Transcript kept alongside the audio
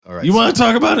rights. You want to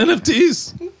talk about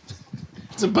NFTs?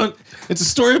 It's a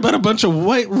story about a bunch of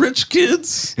white rich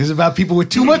kids. It's about people with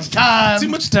too much time.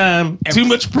 Too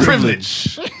much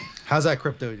privilege. How's that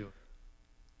crypto doing?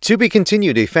 To Be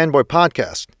Continued, a Fanboy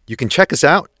Podcast. You can check us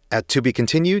out at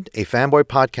tobecontinued,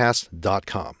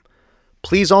 afanboypodcast.com.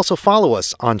 Please also follow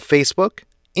us on Facebook,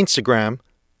 Instagram,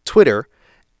 Twitter,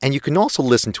 and you can also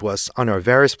listen to us on our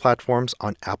various platforms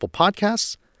on Apple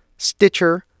Podcasts,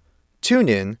 Stitcher,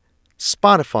 TuneIn,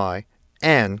 Spotify,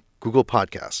 and Google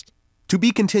Podcasts. To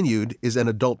Be Continued is an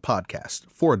adult podcast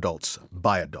for adults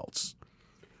by adults.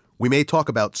 We may talk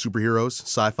about superheroes,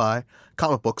 sci-fi,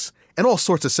 comic books, and all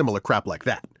sorts of similar crap like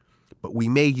that, but we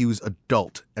may use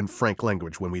adult and frank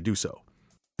language when we do so.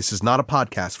 This is not a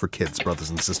podcast for kids, brothers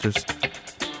and sisters.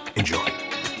 Enjoy.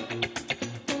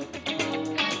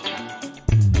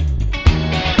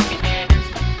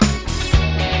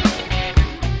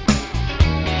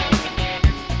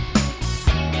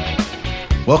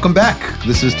 Welcome back.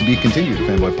 This is To Be Continued, a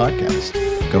Fanboy Podcast,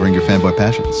 covering your fanboy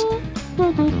passions.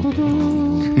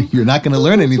 You're not going to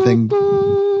learn anything,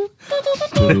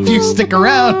 but if you stick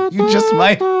around, you just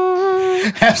might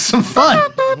have some fun.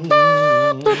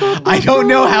 I don't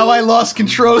know how I lost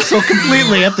control so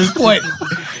completely at this point.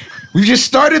 We just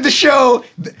started the show.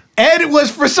 Ed was,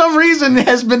 for some reason,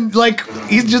 has been like,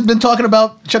 he's just been talking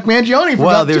about Chuck Mangione for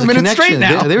about 2 minutes straight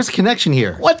now. There's a connection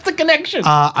here. What's the connection?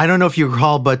 I don't know if you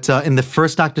recall, but in the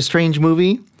first Doctor Strange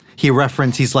movie,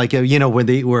 he's like, where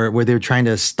they were trying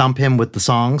to stump him with the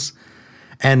songs.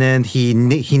 And then he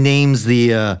names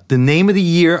the name of the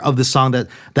year of the song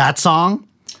that song.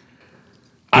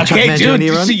 Okay, dude,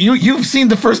 you've seen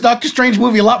the first Doctor Strange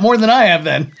movie a lot more than I have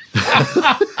then.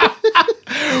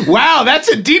 Wow, that's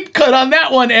a deep cut on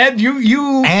that one, Ed.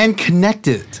 You and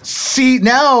connected. See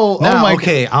now.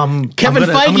 Okay. Kevin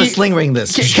Feige. I'm gonna sling ring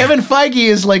this. Kevin Feige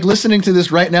is like listening to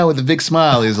this right now with a big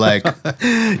smile. He's like,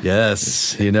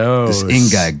 yes, he knows. This Ing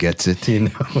guy gets it. He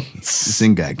knows. This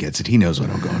Ing guy gets it. He knows what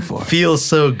I'm going for. Feels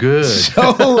so good.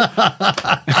 So.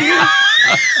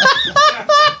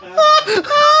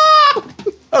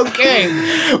 Okay,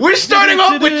 we're starting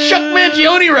off with Chuck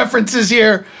Mangione references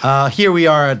here. Here we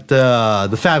are at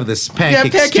the fabulous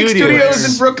Pancake Studios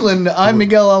in Brooklyn. I'm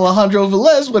Miguel Alejandro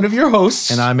Velez, one of your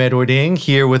hosts. And I'm Edward Ing,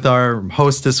 here with our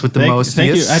hostess with the most.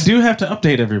 Thank you. I do have to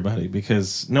update everybody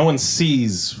because no one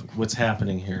sees what's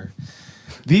happening here.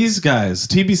 These guys,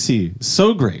 TBC,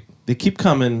 so great. They keep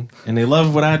coming, and they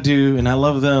love what I do, and I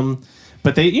love them.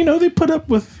 But they put up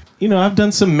with, I've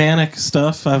done some manic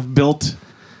stuff. I've built...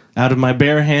 Out of my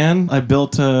bare hand, I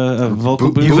built a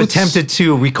vocal booth. You've attempted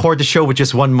to record the show with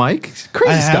just one mic?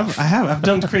 Crazy stuff. I have. I've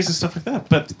done crazy stuff like that.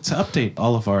 But to update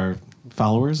all of our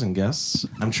followers and guests,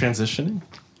 I'm transitioning.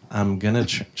 I'm going to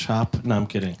chop. No, I'm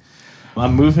kidding.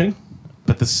 I'm moving,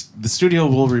 but the studio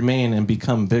will remain and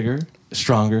become bigger,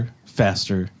 stronger,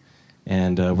 faster.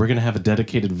 And we're going to have a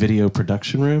dedicated video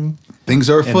production room. Things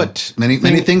are afoot. Many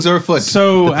things are afoot.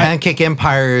 So the Pancake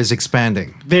Empire is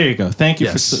expanding. There you go. Thank you.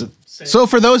 Yes. So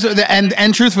for those, and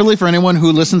truthfully, for anyone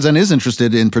who listens and is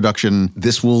interested in production,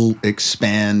 this will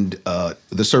expand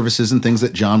the services and things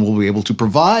that John will be able to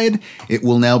provide. It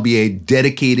will now be a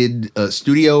dedicated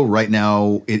studio. Right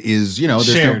now, it is,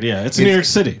 shared, it's New York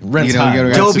City. Rent's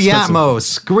high. Dolby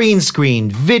Atmos, green screen,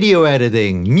 video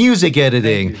editing, music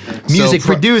editing, music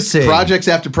producing. Projects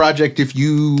after project, if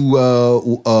you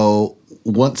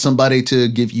want somebody to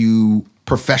give you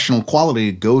professional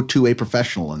quality, go to a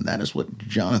professional, and that is what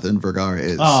Jonathan Vergara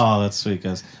is. Oh, that's sweet,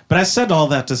 guys. But I said all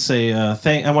that to say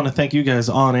I want to thank you guys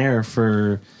on air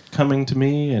for coming to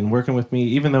me and working with me,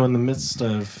 even though in the midst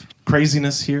of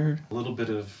craziness here, a little bit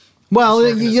of... Well,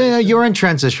 yeah, you're in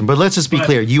transition, but let's just be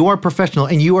clear. You are professional,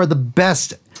 and you are the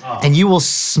best, and you will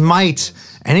smite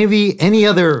any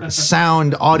other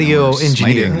sound audio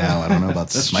engineer. Smiting now, I don't know about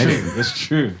smiting. That's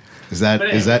true. Is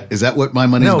that what my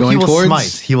money is going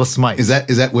towards? He will smite. Is that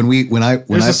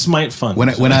There's a smite fund.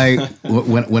 When I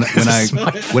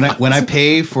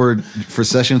pay for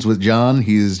sessions with John,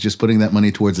 he's just putting that money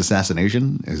towards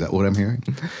assassination? Is that what I'm hearing?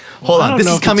 Hold on, this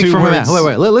is coming from a man.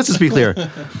 Wait, let's just be clear.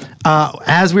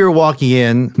 As we were walking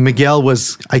in, Miguel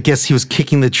was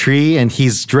kicking the tree, and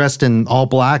he's dressed in all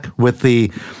black with the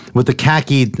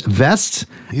khaki vest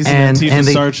and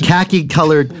the khaki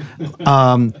colored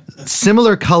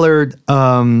similar colored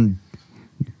flat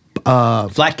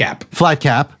cap.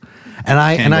 And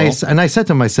I said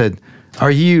to him, I said,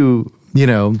 are you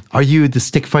the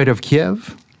stick fighter of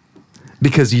Kiev?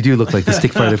 Because you do look like the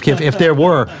stick fighter of Kiev. If there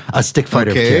were a stick fighter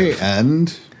of Kiev.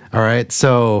 And all right,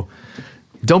 so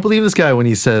Don't believe this guy when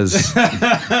he says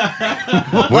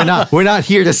we're not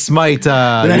here to smite.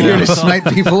 We're not here to smite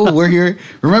people. We're here.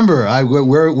 Remember,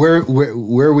 where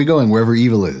are we going? Wherever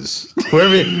evil is.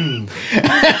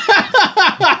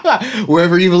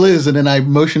 Wherever evil is. And then I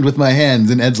motioned with my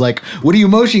hands, and Ed's like, "What are you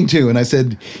motioning to?" And I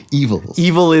said, "Evil."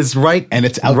 Evil is right, and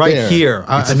it's out right there. here,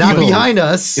 not behind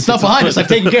us. It's not behind us. I've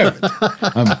taken care of it.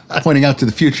 I'm pointing out to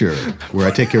the future where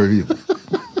I take care of you.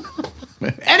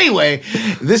 Anyway,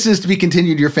 this is To Be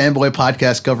Continued, your fanboy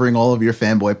podcast covering all of your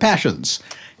fanboy passions.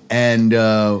 And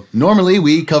normally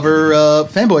we cover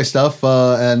fanboy stuff.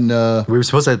 We were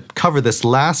supposed to cover this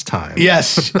last time.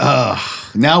 Yes.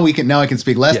 Now I can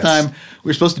speak. Last time we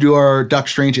were supposed to do our Doctor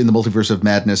Strange in the Multiverse of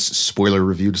Madness spoiler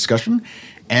review discussion,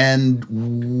 and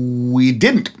we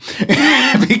didn't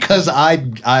because I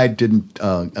didn't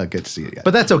get to see it yet.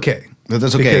 But that's okay.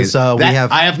 That's okay. Because I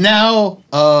have now.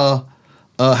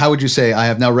 How would you say? I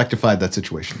have now rectified that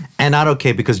situation. And not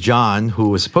okay because John, who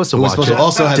was supposed to watch it,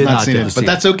 also has did not seen it. But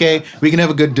that's okay. We can have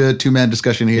a good two-man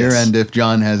discussion here. Yes. And if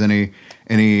John has any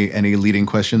leading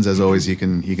questions, as always, he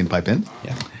can pipe in.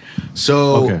 Yeah.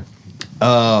 So,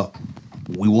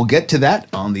 we will get to that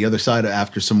on the other side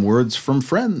after some words from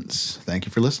friends. Thank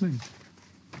you for listening.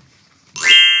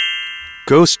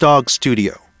 Ghost Dog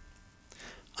Studio.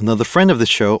 Another friend of the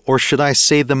show, or should I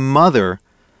say the mother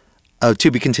of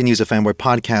To Be Continues, a Fanboy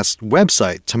podcast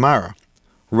website, Tamara,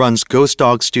 runs Ghost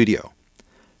Dog Studio.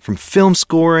 From film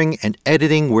scoring and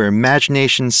editing where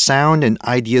imagination, sound, and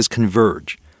ideas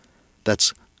converge.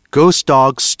 That's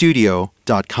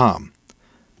ghostdogstudio.com.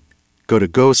 Go to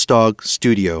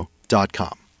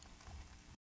ghostdogstudio.com.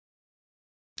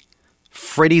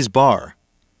 Freddy's Bar,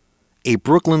 a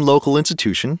Brooklyn local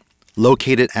institution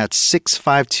located at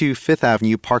 652 Fifth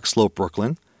Avenue, Park Slope,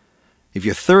 Brooklyn. If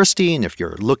you're thirsty and if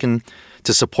you're looking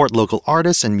to support local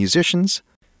artists and musicians,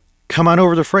 come on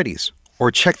over to Freddy's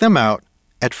or check them out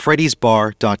at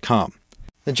freddysbar.com.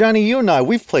 Now, Johnny, you and I,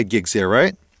 we've played gigs there,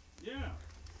 right? Yeah.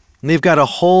 And they've got a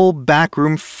whole back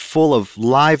room full of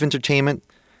live entertainment.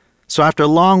 So after a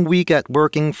long week at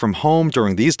working from home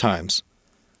during these times,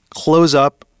 close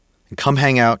up and come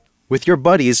hang out with your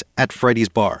buddies at Freddy's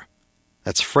Bar.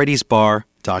 That's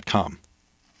freddysbar.com.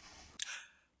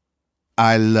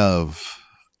 I love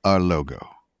our logo.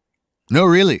 No,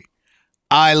 really.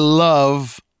 I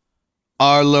love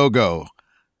our logo.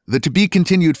 The To Be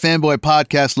Continued Fanboy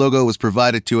Podcast logo was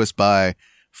provided to us by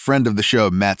friend of the show,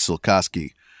 Matt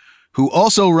Silkowski, who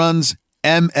also runs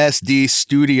MSD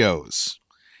Studios.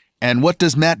 And what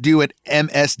does Matt do at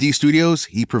MSD Studios?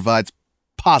 He provides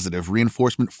positive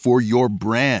reinforcement for your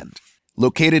brand.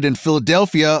 Located in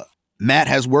Philadelphia, Matt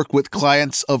has worked with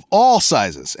clients of all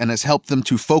sizes and has helped them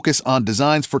to focus on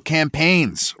designs for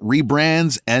campaigns,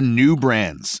 rebrands, and new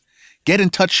brands. Get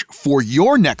in touch for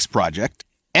your next project.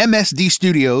 MSD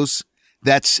Studios.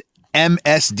 That's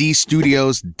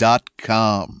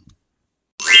msdstudios.com.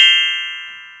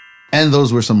 And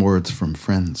those were some words from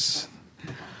friends.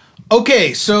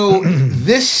 Okay, so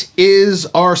this is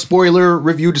our spoiler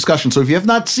review discussion. So if you have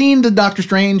not seen the Doctor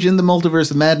Strange in the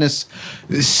Multiverse of Madness,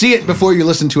 see it before you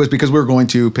listen to us because we're going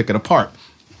to pick it apart.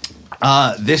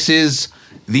 This is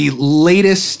the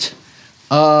latest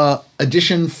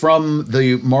addition from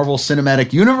the Marvel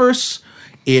Cinematic Universe.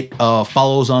 It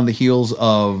follows on the heels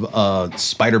of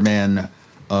Spider-Man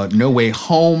No Way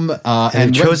Home.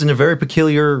 And chosen a very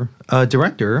peculiar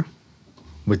director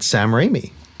with Sam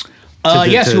Raimi.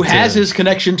 Yes, who has his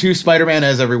connection to Spider-Man,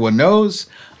 as everyone knows.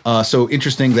 So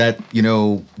interesting that,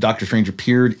 Doctor Strange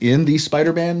appeared in the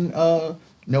Spider-Man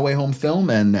No Way Home film,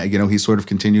 and, he sort of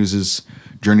continues his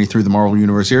journey through the Marvel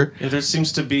Universe here. Yeah, there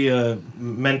seems to be a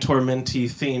mentor-mentee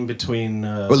theme between...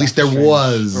 or at least there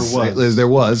was. There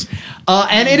was.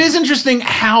 And it is interesting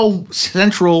how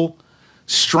central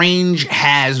Strange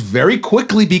has very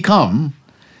quickly become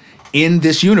in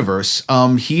this universe.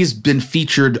 He's been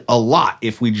featured a lot.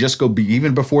 If we just go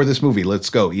even before this movie, let's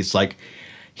go. It's like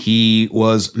he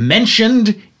was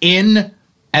mentioned in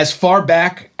as far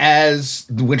back as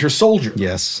The Winter Soldier.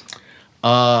 Yes.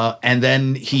 And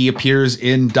then he appears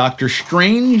in Doctor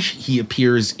Strange. He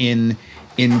appears in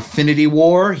Infinity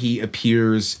War. He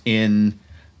appears in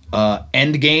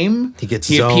Endgame. He gets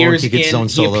his own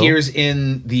solo. He appears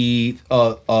in the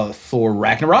Thor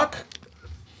Ragnarok.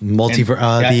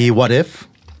 The What If?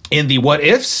 In the What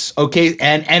Ifs, okay,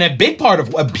 and a big part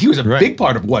of he was a big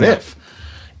part of What If,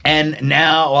 and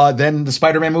now then the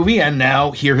Spider-Man movie, and now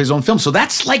here his own film. So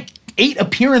that's like 8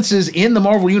 appearances in the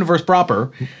Marvel Universe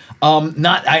proper,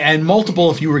 and multiple.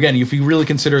 If you really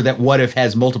consider that What If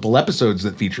has multiple episodes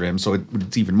that feature him, so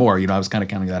it's even more. I was kind of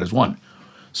counting that as one.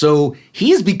 So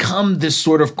he's become this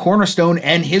sort of cornerstone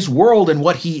and his world and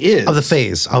what he is. Of the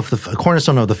phase, of the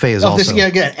cornerstone of the phase of also. this, yeah,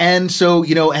 again. And so,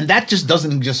 and that just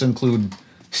doesn't just include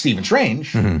Stephen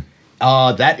Strange.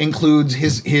 That includes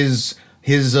his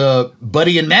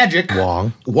buddy in magic,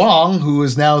 Wong, who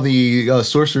is now the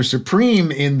Sorcerer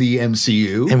Supreme in the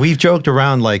MCU. And we've joked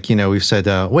around, like, we've said,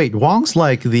 wait, Wong's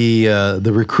like the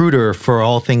recruiter for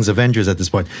all things Avengers at this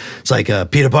point. It's like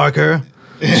Peter Parker,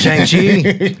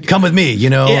 Shang-Chi, come with me,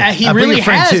 Yeah, he bring really your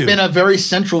friend has too. been a very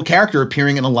central character,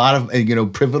 appearing in a lot of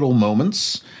pivotal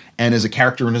moments, and is a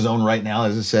character in his own right now,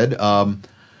 as I said.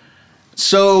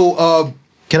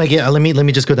 Can I get? Let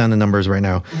me just go down the numbers right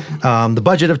now. The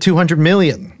budget of $200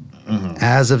 million.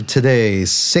 As of today,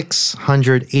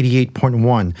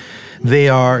 688.1. They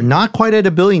are not quite at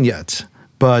 $1 billion yet,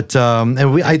 but I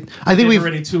think we've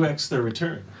already 2x their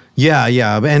return.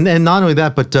 Yeah, and not only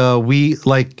that, but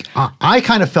I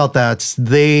kind of felt that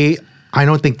I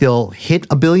don't think they'll hit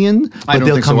 $1 billion, but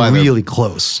they'll come really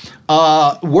close.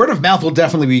 Word of mouth will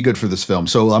definitely be good for this film,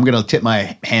 so I'm going to tip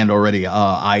my hand already.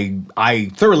 I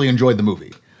thoroughly enjoyed the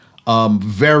movie.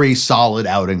 Very solid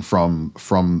outing from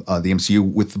the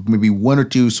MCU, with maybe one or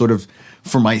two sort of,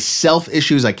 for myself,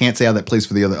 issues. I can't say how that plays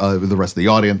for the rest of the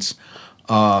audience,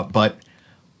 but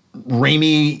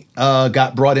Raimi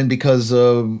got brought in because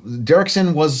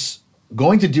Derrickson was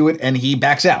going to do it and he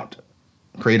backs out.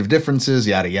 Creative differences,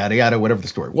 yada yada yada, whatever the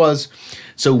story was.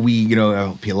 So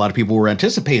a lot of people were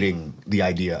anticipating the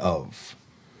idea of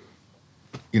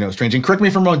Strange. And correct me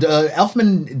if I'm wrong.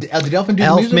 Elfman did Elfman do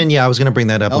the music? Elfman, yeah, I was going to bring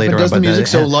that up later does on. The music,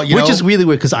 which is really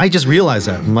weird because I just realized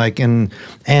that. I'm like, and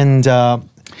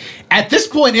at this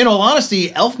point, in all honesty,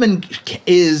 Elfman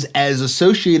is as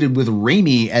associated with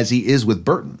Raimi as he is with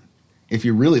Burton. If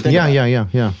you really think about it.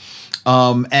 Yeah.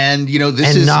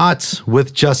 This is not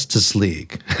with Justice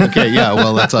League. Okay, yeah,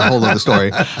 well, that's a whole other story.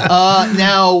 The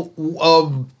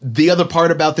other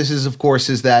part about this is, of course,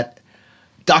 is that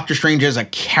Doctor Strange as a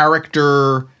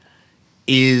character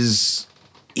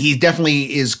he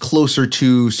definitely is closer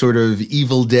to sort of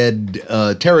Evil Dead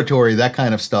territory, that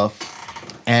kind of stuff.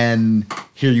 And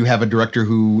here you have a director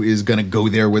who is going to go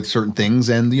there with certain things,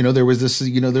 and there was this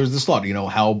thought,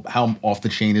 how off the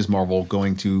chain is Marvel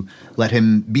going to let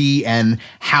him be, and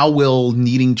how will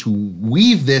needing to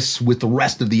weave this with the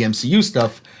rest of the MCU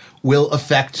stuff will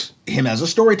affect him as a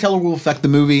storyteller, will affect the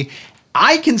movie.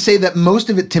 I can say that most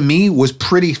of it to me was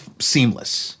pretty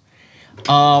seamless.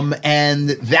 And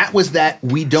that was that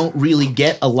we don't really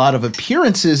get a lot of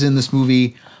appearances in this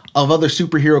movie of other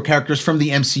superhero characters from the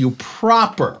MCU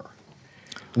proper.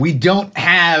 We don't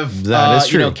have that is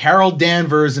true. Carol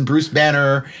Danvers and Bruce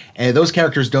Banner, and those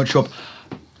characters don't show up.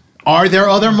 Are there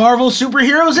other Marvel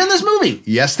superheroes in this movie?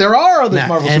 Yes, there are other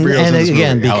Marvel superheroes in this movie.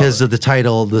 And again, because of the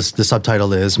title, the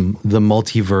subtitle is The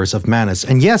Multiverse of Madness.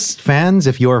 And yes, fans,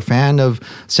 if you're a fan of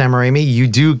Sam Raimi, you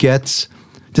do get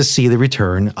to see the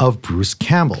return of Bruce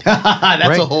Campbell. That's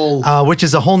right? a whole... which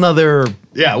is a whole nother...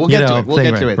 Yeah, we'll get to it. We'll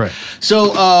get to it. Right. So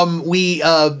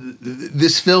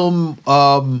this film,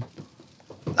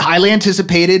 highly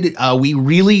anticipated. We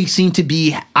really seem to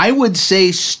be, I would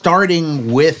say,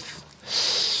 starting with...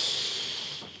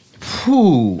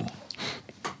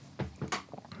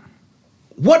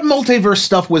 What multiverse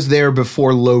stuff was there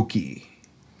before Loki?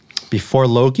 Before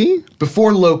Loki?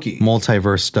 Before Loki.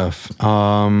 Multiverse stuff.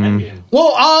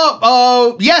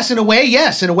 Yes, in a way,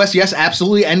 yes. In a way, yes,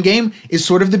 absolutely. Endgame is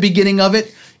sort of the beginning of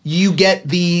it. You get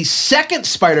the second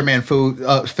Spider-Man film,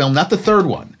 not the third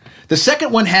one. The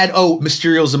second one had,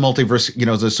 Mysterio's a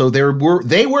multiverse, so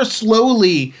they were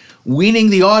slowly weaning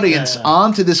the audience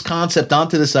onto this concept,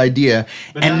 onto this idea.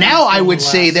 But and now I would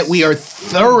say that we are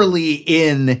thoroughly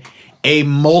in a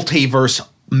multiverse,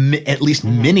 at least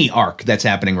mini arc that's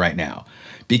happening right now,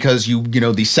 because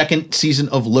the second season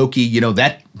of Loki,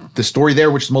 that the story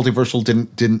there, which is multiversal,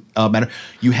 didn't matter.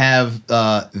 You have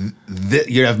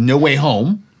you have No Way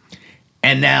Home,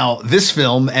 and now this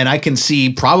film, and I can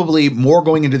see probably more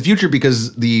going into the future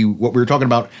because what we were talking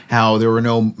about, how there were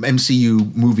no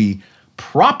MCU movie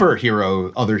proper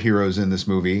other heroes in this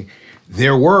movie.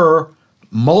 There were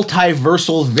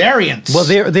multiversal variants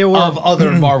there were, of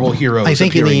other Marvel heroes. I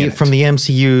think from the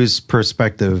MCU's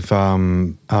perspective,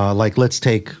 let's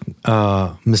take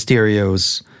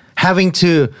Mysterio's having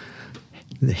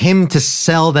him to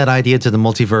sell that idea to the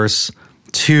multiverse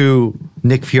to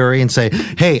Nick Fury and say,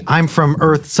 hey, I'm from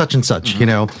Earth such and such,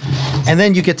 and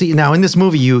then you get to, now in this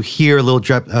movie you hear little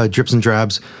drips and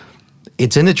drabs.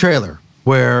 It's in the trailer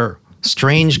where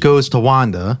Strange goes to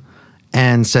Wanda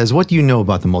and says, what do you know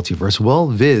about the multiverse? Well,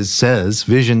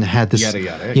 Vision had this, yada,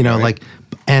 yada,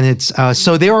 and it's,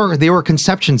 so there were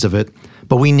conceptions of it,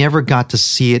 but we never got to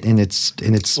see it in its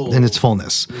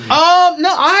fullness. No,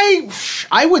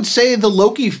 I would say the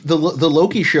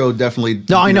Loki show definitely.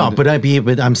 No, I know, but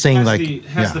I'm saying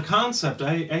has the concept.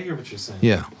 I hear what you're saying.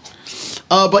 Yeah.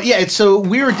 But yeah, so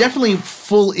we're definitely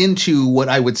full into what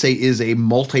I would say is a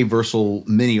multiversal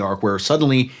mini arc where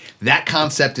suddenly that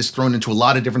concept is thrown into a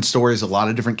lot of different stories, a lot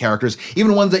of different characters,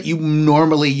 even ones that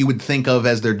you would think of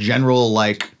as their general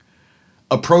like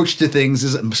approach to things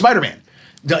is Spider-Man.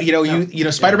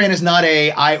 Spider-Man is not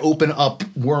I open up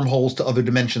wormholes to other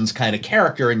dimensions kind of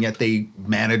character, and yet they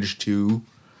manage to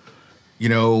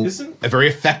very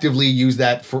effectively use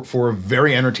that for a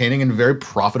very entertaining and very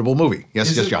profitable movie.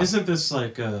 Yes, John. Isn't this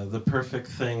like the perfect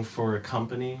thing for a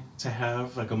company to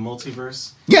have, like a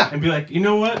multiverse? Yeah. And be like, you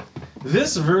know what?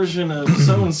 This version of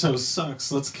so-and-so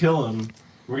sucks. Let's kill him.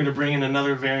 We're going to bring in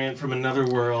another variant from another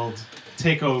world,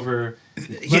 take over.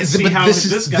 This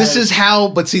is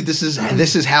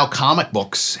how comic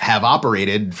books have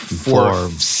operated for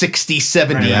 60,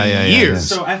 70 years.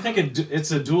 So I think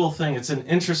it's a dual thing. It's an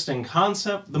interesting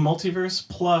concept, the multiverse,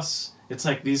 plus it's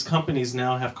like these companies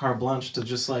now have carte blanche to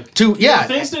just like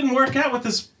things didn't work out with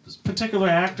this particular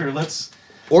actor.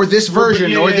 Or this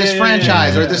version, or this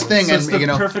franchise, or this thing, so it's and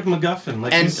the perfect MacGuffin.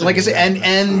 Like I said,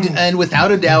 and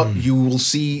without a doubt, you will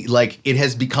see like it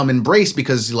has become embraced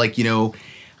because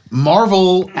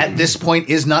Marvel at this point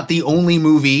is not the only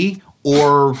movie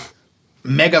or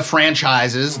mega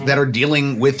franchises that are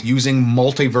dealing with using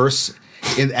multiverse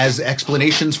as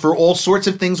explanations for all sorts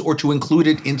of things or to include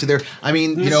it into their. I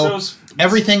mean,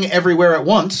 Everything Everywhere at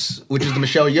Once, which is the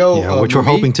Michelle Yeoh, which movie,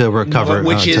 we're hoping to recover,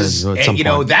 which is at some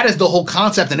point. That is the whole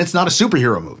concept, and it's not a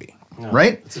superhero movie. No,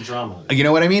 right? It's a drama. You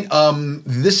know what I mean?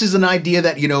 This is an idea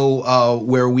that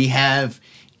where we have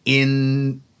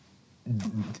in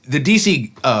the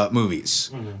DC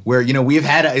movies, where we've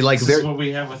had this is what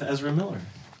we have with Ezra Miller.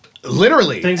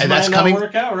 Literally, things and might that's not coming.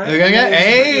 Work out, right?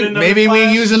 Hey, maybe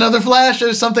we use another Flash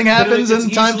or something happens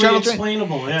and time travel.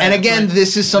 Explainable. Yeah, and again,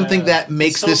 this is something that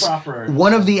makes this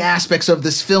one of the aspects of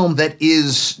this film that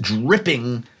is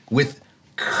dripping with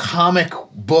comic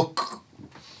book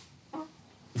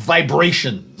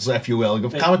vibrations, if you will,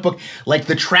 comic book like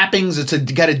the trappings. It's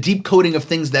got a deep coating of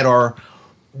things that are,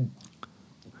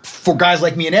 for guys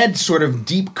like me and Ed, sort of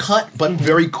deep cut, but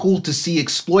very cool to see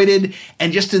exploited.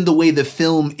 And just in the way the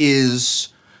film is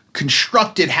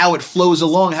constructed, how it flows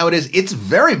along, how it is, it's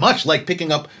very much like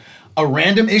picking up a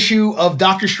random issue of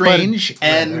Doctor Strange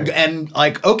and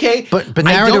like, okay, but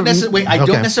I don't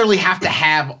necessarily have to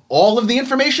have all of the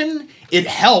information. It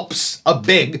helps a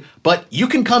big, but you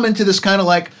can come into this kind of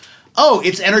like, oh,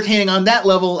 it's entertaining on that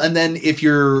level, and then if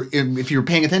you're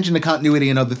paying attention to continuity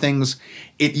and other things,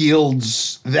 it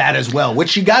yields that as well,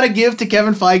 which you got to give to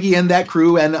Kevin Feige and that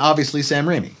crew, and obviously Sam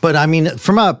Raimi. But I mean,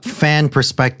 from a fan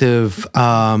perspective,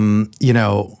 the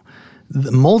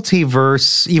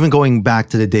multiverse, even going back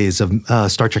to the days of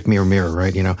Star Trek Mirror Mirror,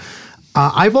 right?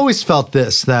 I've always felt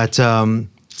that.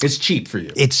 It's cheap for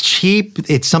you. It's cheap.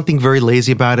 It's something very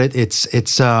lazy about it.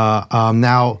 It's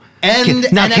now. Can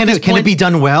it be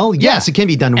done well? Yes, it can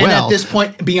be done well. And at this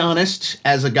point, be honest,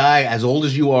 as a guy as old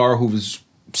as you are, who's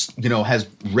has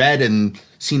read and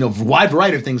seen a wide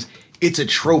variety of things, it's a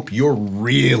trope you're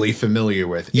really familiar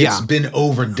with. Yeah. It's been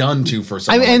overdone for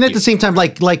some. And at the same time,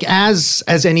 like as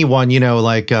anyone,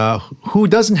 who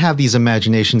doesn't have these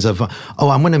imaginations of,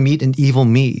 I'm going to meet an evil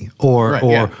me or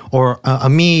a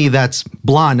me that's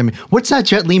blonde. I mean, what's that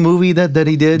Jet Li movie that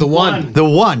he did? The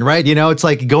One, right? It's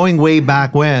like going way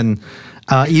back when.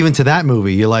 Even to that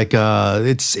movie, you're like,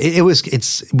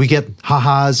 we get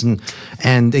ha-has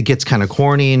and it gets kind of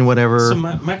corny and whatever. So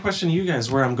my question to you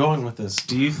guys, where I'm going with this,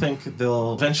 do you think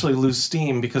they'll eventually lose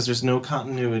steam because there's no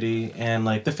continuity and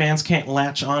like the fans can't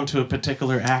latch onto a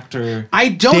particular actor? I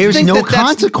don't There's think no that's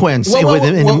consequence in the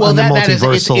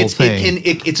multiversal thing.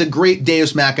 It's a great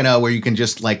Deus Machina where you can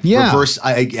just reverse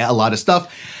a lot of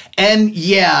stuff. And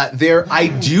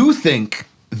I do think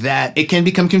that it can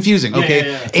become confusing.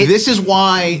 Okay, this is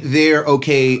why they're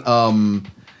okay.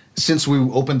 Since we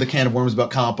opened the can of worms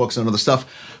about comic books and other stuff,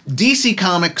 DC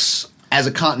Comics as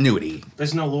a continuity.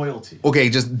 There's no loyalty. Okay,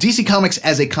 just DC Comics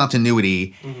as a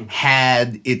continuity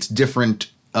had its different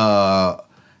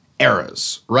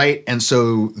eras, right? And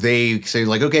so they say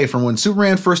like, okay, from when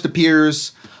Superman first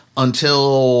appears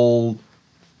until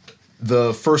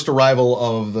the first arrival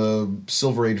of the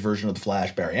Silver Age version of the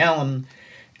Flash, Barry Allen.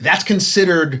 That's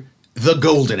considered the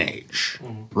golden age,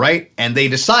 right? And they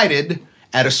decided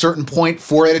at a certain point,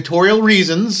 for editorial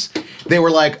reasons, they were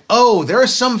like, oh, there are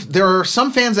some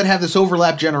fans that have this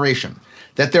overlap generation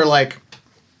that they're like,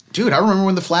 dude, I remember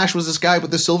when the Flash was this guy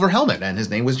with the silver helmet and his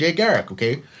name was Jay Garrick,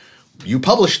 okay? you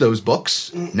published those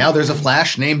books. Now there's a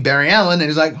Flash named Barry Allen, and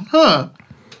he's like,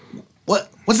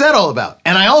 what's that all about?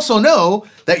 And I also know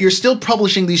that you're still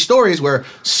publishing these stories where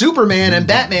Superman and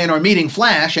Batman are meeting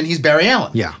Flash, and he's Barry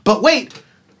Allen. Yeah. But wait,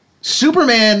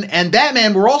 Superman and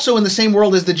Batman were also in the same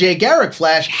world as the Jay Garrick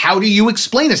Flash. How do you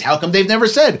explain this? How come they've never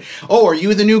said, "Oh, are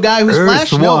you the new guy who's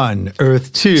Flash?" Earth 1,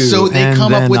 Earth 2. So they and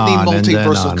come up then with the on, and then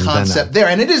multiversal on, and then concept on. there.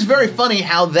 And it is very funny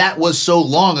how that was so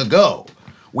long ago.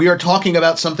 We are talking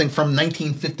about something from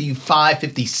 1955,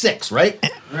 56,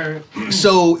 right? Right.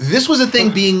 So this was a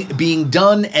thing being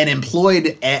done and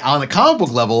employed on a comic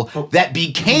book level that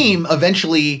became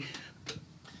eventually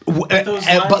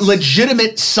but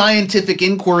legitimate scientific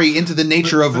inquiry into the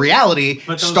nature of reality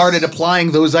started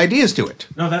applying those ideas to it.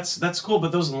 No, that's cool,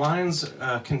 but those lines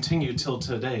continue till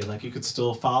today. Like you could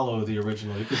still follow the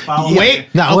original. You could follow. Wait,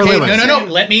 No, okay, wait. no.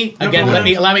 Let me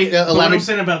allow me. What I'm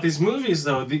saying about these movies,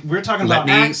 though, we're talking about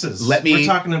axes. We're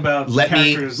talking about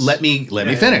characters. Let me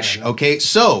finish. Yeah. Okay,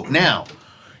 so now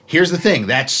here's the thing.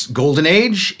 That's Golden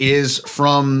Age is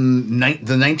from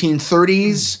the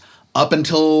 1930s up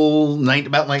until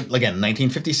about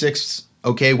 1956.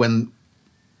 Okay, when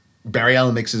Barry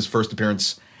Allen makes his first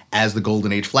appearance as the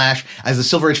Golden Age Flash, as the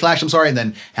Silver Age Flash. I'm sorry, and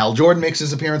then Hal Jordan makes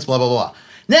his appearance. Blah blah blah.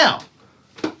 Now,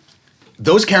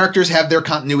 those characters have their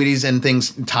continuities and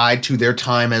things tied to their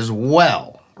time as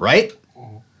well, right?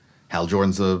 Hal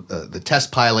Jordan's the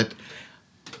test pilot.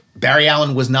 Barry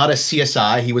Allen was not a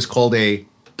CSI. He was called a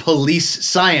police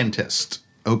scientist,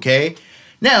 okay?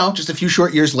 Now, just a few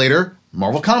short years later,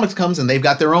 Marvel Comics comes and they've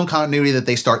got their own continuity that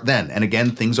they start then. And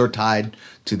again, things are tied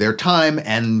to their time,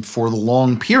 and for the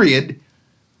long period,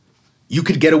 you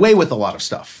could get away with a lot of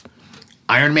stuff.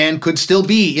 Iron Man could still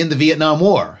be in the Vietnam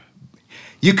War.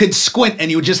 You could squint and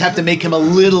you would just have to make him a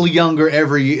little younger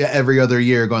every other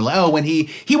year, going like, oh, when he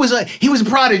was a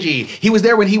prodigy. He was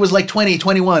there when he was like 20,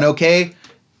 21, okay?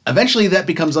 Eventually that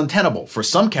becomes untenable. For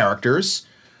some characters,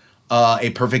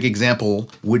 a perfect example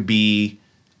would be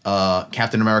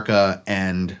Captain America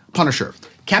and Punisher.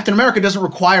 Captain America doesn't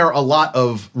require a lot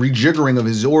of rejiggering of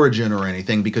his origin or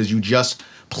anything because you just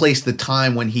place the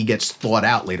time when he gets thought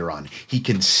out later on. He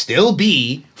can still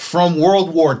be from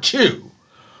World War II.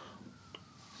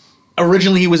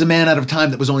 Originally, he was a man out of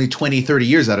time that was only 20, 30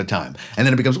 years out of time. And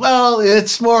then it becomes, well,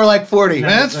 it's more like 40, and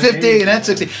that's 50, and that's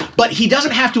 60. But he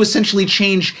doesn't have to essentially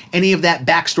change any of that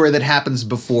backstory that happens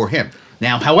before him.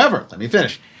 Now, however, let me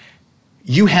finish.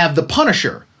 You have the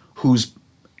Punisher, whose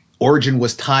origin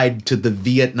was tied to the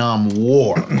Vietnam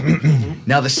War.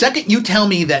 Now, the second you tell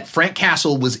me that Frank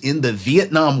Castle was in the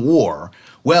Vietnam War,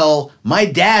 well, my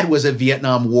dad was a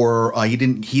Vietnam War. He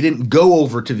didn't go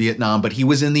over to Vietnam, but he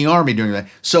was in the army during that.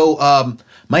 So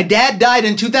my dad died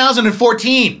in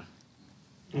 2014.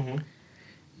 Mm-hmm.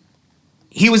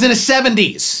 He was in his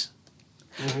 70s.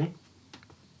 Mm-hmm.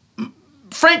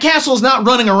 Frank Castle's not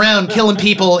running around killing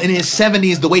people in his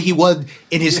 70s the way he was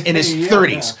in his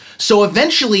 30s. Yeah. So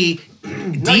eventually,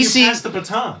 DC you passed the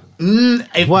baton.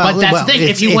 But that's the thing.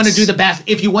 If you want to do the best,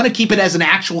 if you want to keep it as an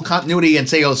actual continuity and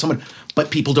say, oh, someone,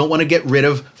 but people don't want to get rid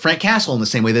of Frank Castle in the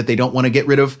same way that they don't want to get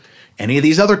rid of any of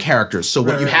these other characters. So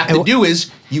what you have to do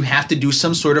is you have to do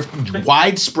some sort of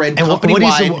widespread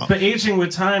company-wide. But aging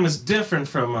with time is different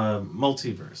from a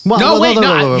multiverse. Well,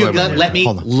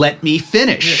 let me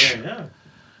finish. Yeah.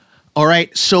 All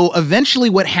right. So eventually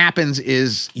what happens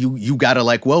is you got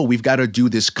to we've got to do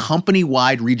this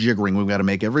company-wide rejiggering. We've got to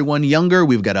make everyone younger.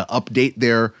 We've got to update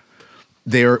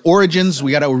their origins.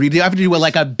 We got to have to do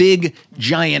a big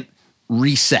giant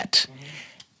reset.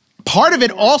 Part of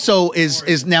it also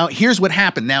is now here's what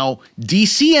happened. Now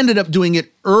DC ended up doing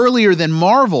it earlier than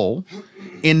Marvel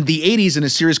in the 80s in a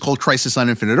series called Crisis on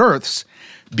Infinite Earths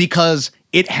because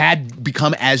it had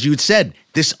become, as you'd said,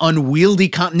 this unwieldy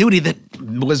continuity that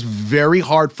was very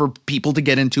hard for people to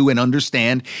get into and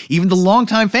understand. Even the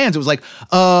longtime fans, it was like,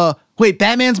 wait,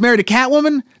 Batman's married a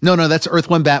Catwoman? No, that's Earth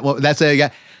 1 Batwoman. That's a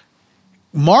guy.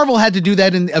 Marvel had to do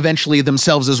that eventually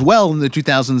themselves as well in the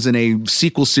 2000s in a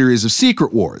sequel series of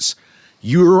Secret Wars.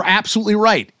 You're absolutely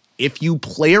right. If you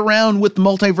play around with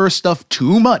multiverse stuff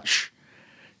too much,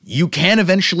 you can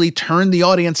eventually turn the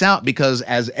audience out because,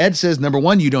 as Ed says, number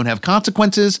one, you don't have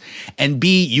consequences, and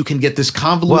B, you can get this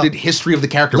convoluted history of the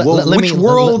character. Which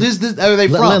world is this? Are they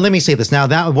from? Let me say this now.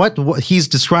 That what he's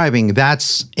describing,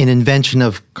 that's an invention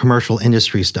of commercial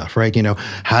industry stuff, right?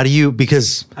 How do you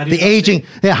aging?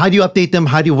 Yeah, how do you update them?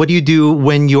 What do you do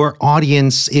when your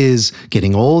audience is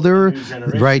getting older,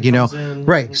 right?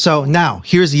 Right. So now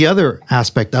here's the other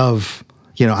aspect of.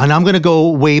 And I'm going to go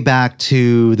way back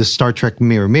to the Star Trek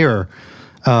Mirror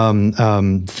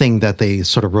thing that they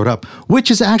sort of wrote up, which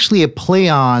is actually a play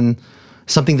on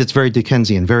something that's very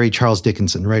Dickensian, very Charles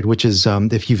Dickinson, right? Which is,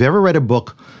 if you've ever read a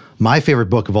book, my favorite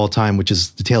book of all time, which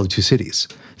is The Tale of Two Cities,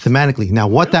 thematically. Now,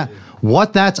 what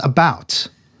that's about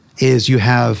is you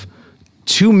have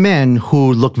two men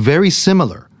who look very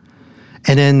similar,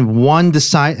 and then one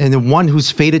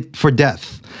who's fated for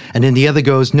death, and then the other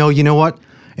goes, no, you know what?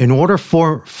 In order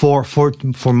for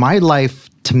my life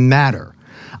to matter,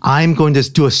 I'm going to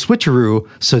do a switcheroo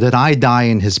so that I die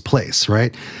in his place,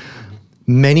 right?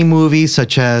 Many movies,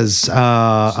 such as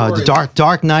the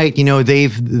Dark Knight,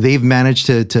 they've managed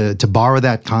to borrow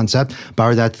that concept,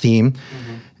 borrow that theme,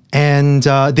 and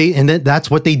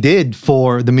that's what they did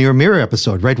for the Mirror Mirror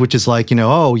episode, right? Which is like,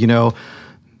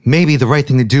 maybe the right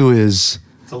thing to do is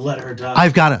to let her die.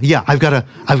 I've got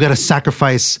to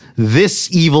sacrifice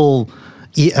this evil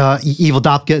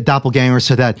doppelganger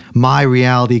so that my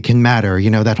reality can matter.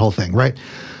 That whole thing, right?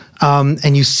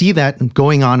 And you see that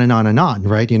going on and on and on,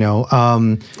 right?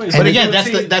 But again,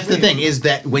 that's the thing, is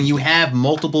that when you have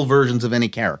multiple versions of any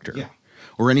character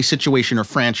or any situation or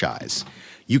franchise,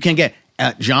 you can get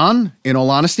John. In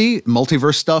all honesty,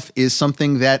 multiverse stuff is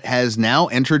something that has now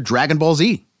entered Dragon Ball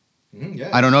Z.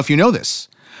 I don't know if you know this,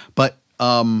 but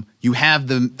you have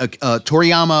the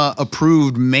Toriyama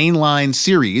approved mainline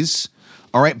series.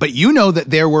 All right, but you know that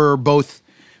there were both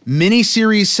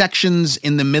mini-series sections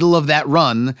in the middle of that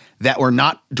run that were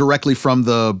not directly from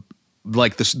the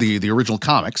original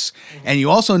comics, and you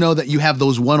also know that you have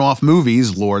those one-off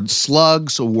movies, Lord Slug,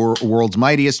 World's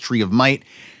Mightiest, Tree of Might,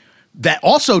 that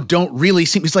also don't really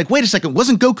seem. It's like, wait a second,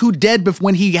 wasn't Goku dead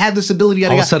when he had this ability?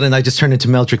 All of a sudden, I just turned into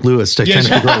Meldrick Lewis, trying to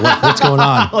figure out what's going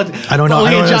on. I don't know.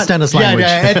 I don't understand this language.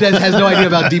 Ed has no idea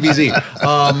about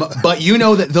DBZ. But you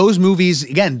know that those movies,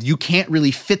 again, you can't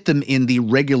really fit them in the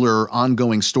regular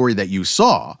ongoing story that you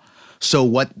saw. So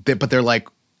but they're like,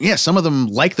 yeah, some of them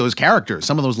like those characters.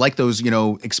 Some of those like those,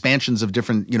 expansions of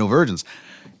different, versions.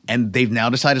 And they've now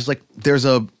decided, it's like, there's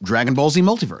a Dragon Ball Z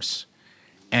multiverse.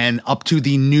 And up to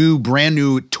the brand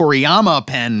new Toriyama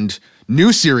penned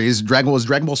new series, Dragon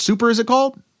Ball Super, is it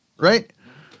called? Right?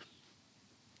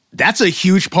 That's a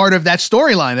huge part of that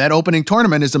storyline. That opening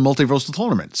tournament is a multiversal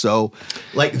tournament. So,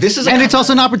 this is, and it's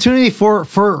also an opportunity for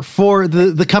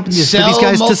the companies, for these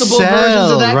guys to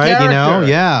sell, right? Character.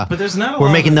 Yeah. But there's not.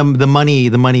 We're making them the money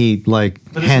like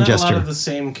but hand there's not gesture. a lot of the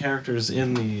same characters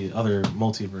in the other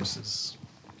multiverses.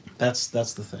 That's the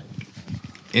thing.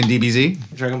 In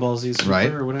DBZ? Dragon Ball Z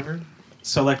Super or whatever.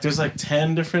 So there's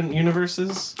 10 different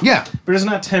universes. Yeah. But there's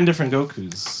not 10 different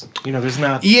Gokus. There's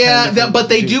not. Yeah, but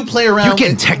they do play around. You're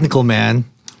getting technical, man.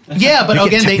 Yeah, but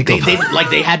again,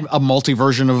 they had a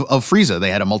multi-version of Frieza. They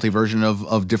had a multi-version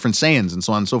of different Saiyans and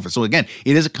so on and so forth. So again,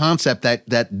 it is a concept that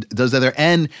does that there.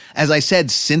 And as I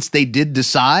said, since they did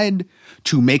decide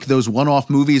to make those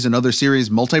one-off movies and other series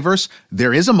multiverse,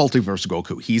 there is a multiverse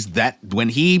Goku. He's that when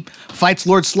he fights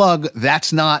Lord Slug,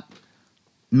 that's not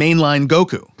mainline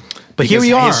Goku. But here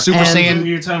we are. His Super Saiyan.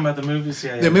 You're talking about the movies,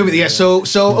 yeah. The movie, yeah. So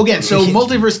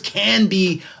multiverse can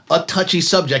be a touchy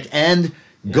subject, and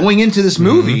going into this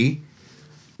movie,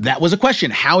 that was a question.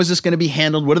 How is this going to be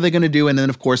handled? What are they going to do? And then,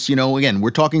 of course, again,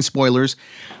 we're talking spoilers.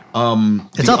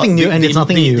 It's nothing new, and it's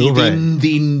nothing new.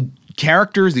 The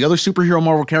characters, the other superhero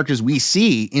Marvel characters we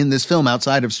see in this film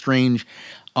outside of Strange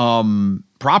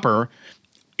proper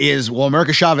is,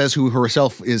 America Chavez, who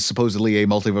herself is supposedly a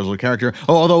multiversal character,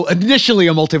 although initially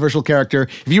a multiversal character.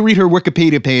 If you read her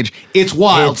Wikipedia page, it's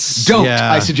wild.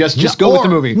 I suggest just go with the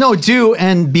movie. No, do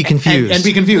and be confused. And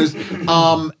be confused.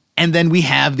 And then we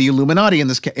have the Illuminati in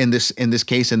this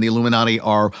case, and the Illuminati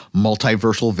are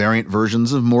multiversal variant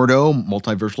versions of Mordo,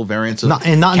 multiversal variants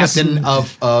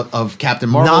of Captain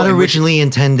Marvel. Not originally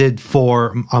intended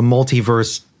for a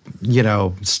multiverse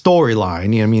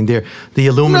storyline. I mean, they're the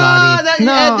Illuminati.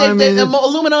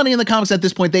 Illuminati in the comics at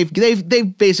this point,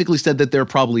 they've basically said that there are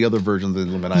probably other versions of the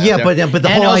Illuminati. Yeah, but the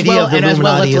whole idea of the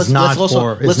Illuminati is not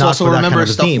for. Let's also remember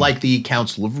stuff theme. like the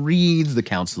Council of Reeds, the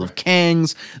Council of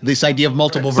Kangs, this idea of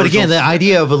multiple. But again, the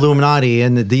idea of Illuminati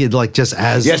and this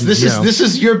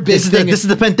is your big thing. This is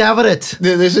the Pentaverate.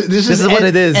 This is what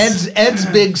it is. Ed's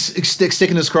big stick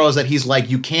in his craw is that he's like,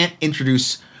 you can't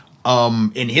introduce.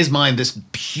 In his mind, this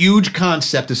huge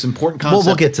concept, this important concept.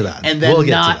 We'll get to that. And then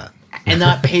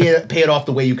not pay it off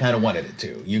the way you kind of wanted it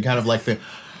to. You kind of like the.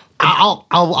 I'll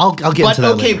get into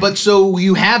that. Okay, but so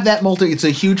you have that It's a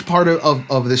huge part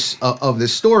of this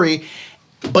story,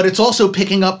 but it's also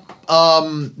picking up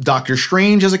Doctor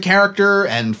Strange as a character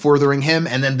and furthering him,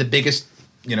 and then the biggest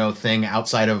thing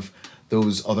outside of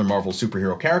those other Marvel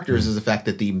superhero characters is the fact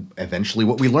that eventually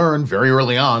what we learn very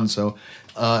early on.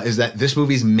 Is that this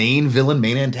movie's main villain,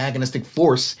 main antagonistic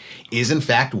force is in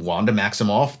fact Wanda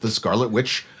Maximoff, the Scarlet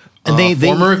Witch, And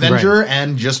former Avenger right.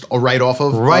 and just right off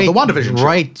of the WandaVision show.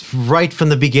 Right from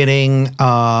the beginning,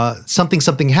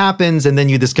 something happens, and then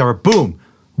you discover, boom,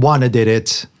 Wanda did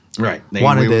it. Right.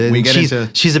 Wanda did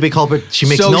it. She's a big culprit. She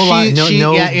makes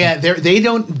They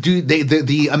don't do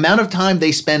the amount of time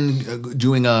they spend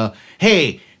doing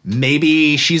hey,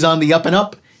 maybe she's on the up and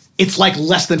up. It's like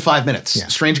less than 5 minutes. Yeah.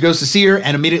 Strange goes to see her,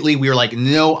 and immediately we are like,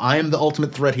 no, I am the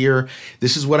ultimate threat here.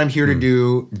 This is what I'm here to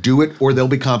do. Do it, or there'll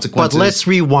be consequences. But let's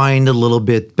rewind a little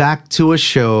bit back to a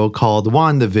show called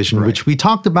WandaVision, which we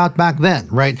talked about back then,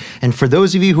 right? And for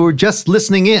those of you who are just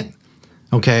listening in,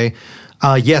 okay,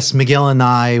 yes, Miguel and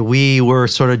I, we were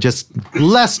sort of just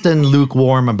less than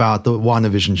lukewarm about the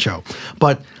WandaVision show.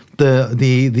 But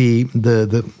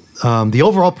the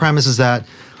overall premise is that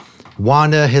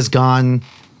Wanda has gone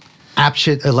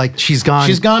she's gone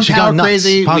power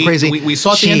crazy. We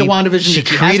saw at the end of WandaVision. She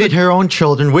created her own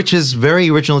children, which is very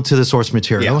original to the source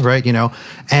material, right? You know,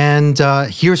 and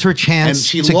here's her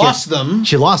chance. And she lost them.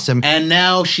 She lost them, and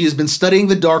now she has been studying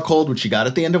the Darkhold, which she got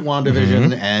at the end of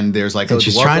WandaVision. And there's like, and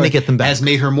she's trying to get them back. Has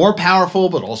made her more powerful,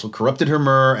 but also corrupted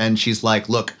her. And she's like,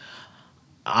 look,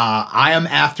 I am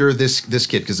after this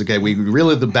kid because we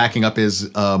really the backing up is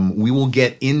we will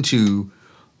get into.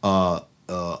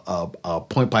 A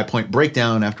point-by-point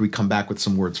breakdown after we come back with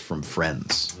some words from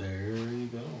friends. There you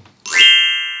go.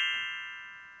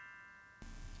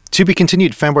 To Be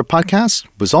Continued Fanboy Podcast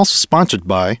was also sponsored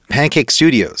by Pancake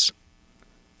Studios.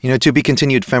 You know, To Be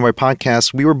Continued Fanboy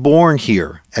Podcast, we were born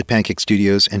here at Pancake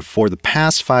Studios, and for the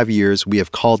past 5 years, we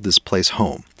have called this place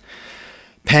home.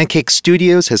 Pancake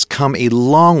Studios has come a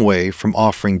long way from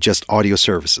offering just audio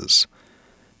services.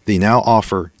 They now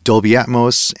offer Dolby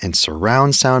Atmos and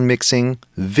surround sound mixing,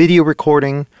 video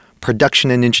recording, production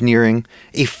and engineering,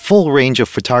 a full range of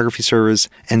photography service,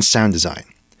 and sound design.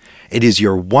 It is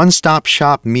your one-stop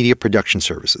shop media production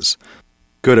services.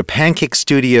 Go to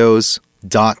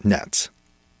pancakestudios.net.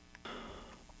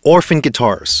 Orphan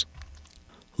Guitars.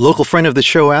 Local friend of the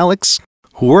show, Alex,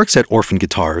 who works at Orphan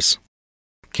Guitars,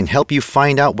 can help you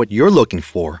find out what you're looking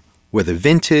for, whether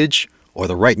vintage or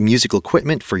the right musical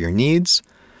equipment for your needs.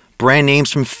 Brand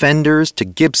names from Fenders to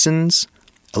Gibsons,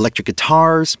 electric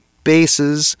guitars,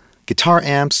 basses, guitar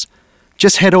amps.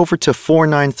 Just head over to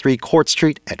 493 Court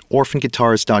Street at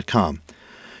orphanguitars.com.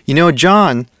 You know,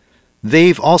 John,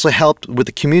 they've also helped with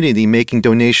the community making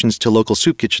donations to local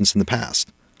soup kitchens in the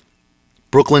past.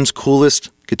 Brooklyn's coolest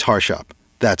guitar shop.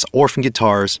 That's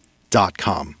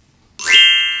orphanguitars.com.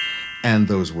 And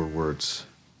those were words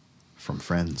from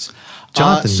friends.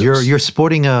 Jonathan, you're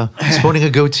sporting a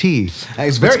goatee.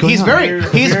 He's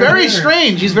very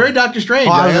strange. He's very Dr. Strange.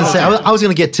 Oh, I was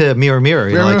going to get to Mirror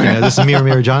Mirror. This is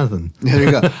Mirror Jonathan. There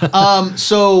you go.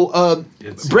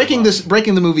 Breaking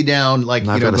the movie down,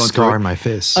 I've got a scar in my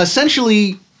face.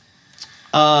 Essentially,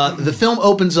 the film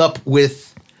opens up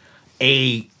with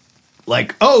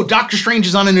Doctor Strange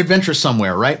is on an adventure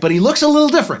somewhere, right? But he looks a little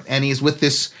different, and he's with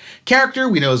this character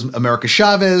we know as America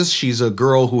Chavez. She's a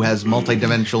girl who has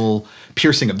multidimensional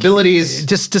piercing abilities.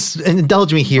 Just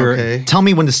indulge me here. Okay. Tell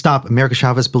me when to stop. America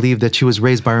Chavez believed that she was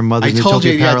raised by her mother in told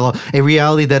Utopia you, Parallel, a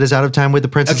reality that is out of time with the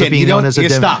princess of being known as a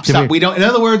stop. We don't. In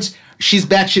other words, she's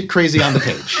batshit crazy on the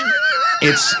page.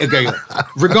 It's okay.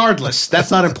 Regardless,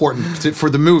 that's not important for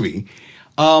the movie.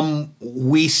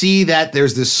 We see that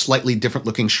there's this slightly different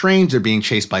looking Strange. They're being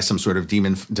chased by some sort of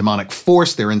demonic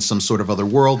force. They're in some sort of other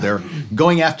world. They're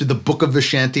going after the Book of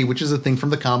Vishanti, which is a thing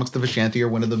from the comics. The Vishanti are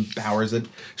one of the powers that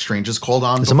Strange has called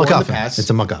on before in the past.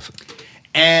 It's a MacGuffin.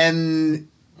 And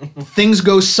things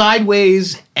go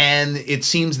sideways, and it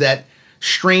seems that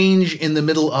Strange, in the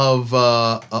middle of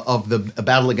the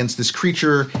battle against this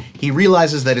creature, he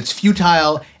realizes that it's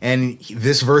futile, and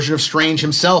this version of Strange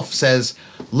himself says,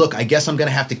 look, I guess I'm going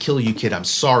to have to kill you, kid. I'm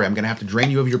sorry. I'm going to have to drain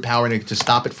you of your power to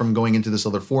stop it from going into this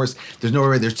other force. There's no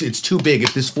way. It's too big.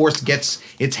 If this force gets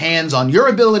its hands on your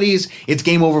abilities, it's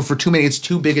game over for too many. It's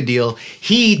too big a deal.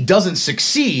 He doesn't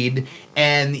succeed,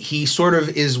 and he sort of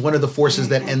is one of the forces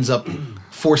that ends up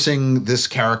forcing this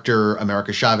character,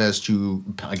 America Chavez, to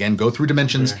again go through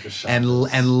dimensions and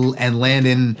land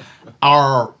in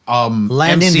our in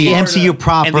the MCU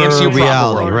proper reality,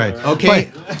 world. Right? Okay.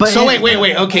 Wait.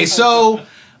 Okay, so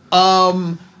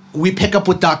we pick up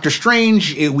with Doctor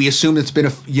Strange. We assume it's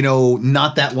been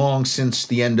not that long since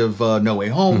the end of No Way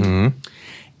Home. Mm-hmm.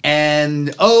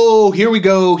 And here we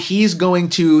go. He's going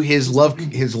to his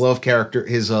love character,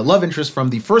 his love interest from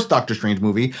the first Doctor Strange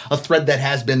movie, a thread that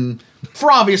has been,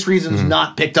 for obvious reasons,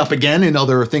 not picked up again in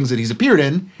other things that he's appeared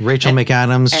in. Rachel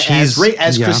McAdams,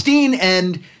 as Christine,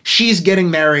 and she's getting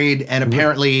married, and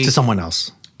apparently to someone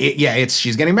else.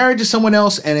 she's getting married to someone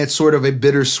else, and it's sort of a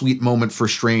bittersweet moment for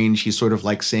Strange. He's sort of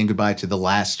like saying goodbye to the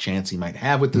last chance he might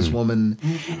have with this woman,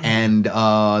 and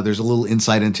there's a little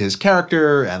insight into his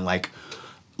character, and like,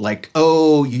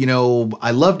 oh, you know,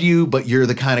 I loved you, but you're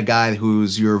the kind of guy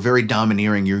you're very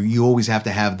domineering. You always have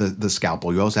to have the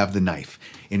scalpel. You always have the knife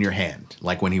in your hand,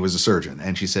 like when he was a surgeon.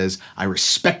 And she says, I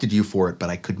respected you for it, but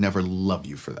I could never love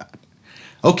you for that.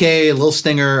 Okay, a little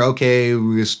stinger.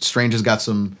 Okay, Strange has got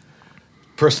some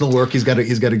personal work he's got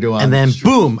to go on. And then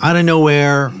boom, out of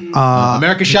nowhere,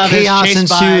 America Chavez chaos chased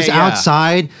ensues by,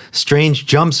 outside.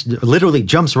 Strange literally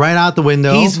jumps right out the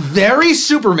window. He's very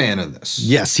Superman in this.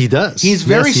 Yes, he does. He's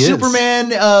very Yes, he is. Superman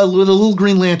with a little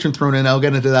Green Lantern thrown in. I'll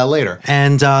get into that later.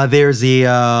 And there's the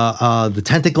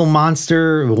tentacle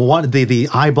monster, the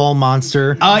eyeball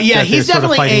monster. Yeah, he's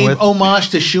definitely a with. homage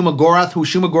to Shuma Gorath, who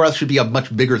Shuma Gorath should be a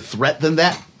much bigger threat than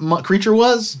that creature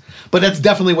was. But that's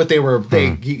definitely what they were.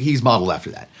 He's modeled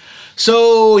after that.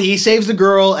 So he saves the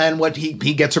girl, and what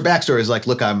he gets her backstory is like,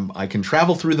 look, I can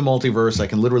travel through the multiverse. I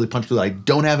can literally punch through that. I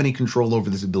don't have any control over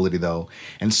this ability though,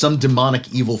 and some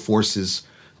demonic evil forces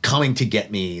coming to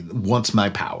get me wants my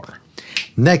power.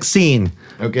 Next scene.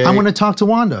 Okay, I want to talk to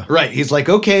Wanda. Right. He's like,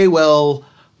 okay, well,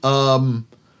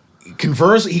 he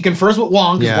confers with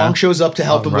Wong, because Wong shows up to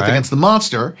help him against the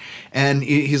monster, and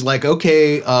he's like,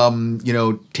 okay, you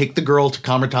know, take the girl to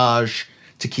Kamar-Taj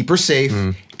to keep her safe,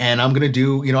 and I'm gonna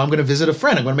visit a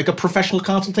friend. I'm gonna make a professional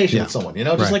consultation with someone, you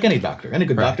know, just like any doctor, any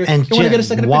good doctor. And you want to get a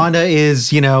second Wanda opinion.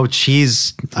 is, you know,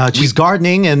 she's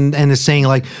gardening and is saying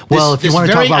like, well, if you want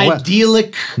to talk about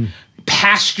idyllic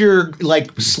pasture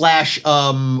slash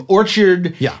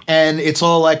orchard, and it's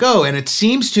all like, oh, and it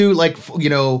seems to like, you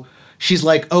know, she's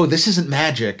like, oh, this isn't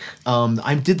magic.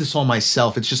 I did this all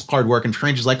myself. It's just hard work. And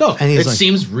Strange is like, oh, it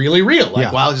seems really real.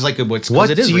 Like, wow, he's like,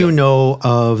 what do you know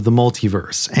of the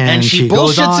multiverse? And she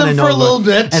goes bullshits on him and for a over, little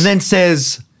bit. and then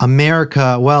says,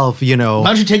 America, well, you know.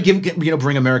 Why don't you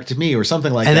bring America to me or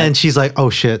something like that? And then she's like, oh,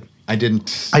 shit. I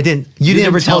didn't. You didn't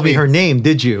ever tell me her name,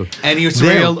 did you? And it's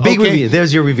revealed. Big reveal.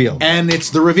 There's your reveal. And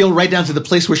it's the reveal right down to the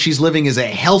place where she's living is a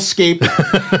hellscape.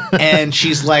 And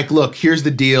she's like, "Look, here's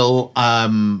the deal.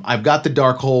 I've got the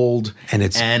Darkhold,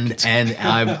 and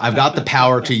I've got the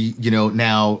power to, you know.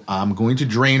 Now I'm going to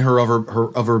drain her of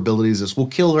her abilities. This will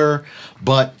kill her,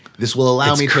 but." This will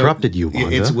allow me to corrupted you,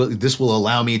 Wanda. This will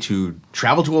allow me to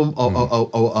travel to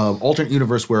a alternate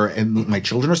universe where my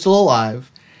children are still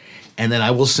alive, and then I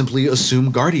will simply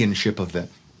assume guardianship of them.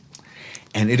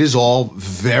 And it is all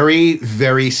very,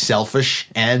 very selfish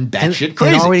and batshit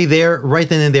crazy. And already there, right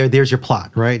then and there's your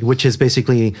plot, right? Which is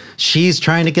basically she's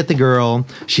trying to get the girl.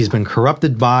 She's been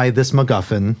corrupted by this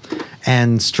MacGuffin,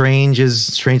 and Strange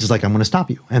is like, I'm going to stop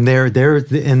you. And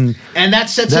and that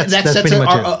sets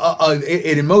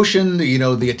it in motion. You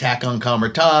know, the attack on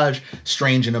Kamar-Taj,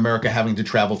 Strange in America having to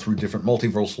travel through different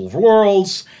multiversal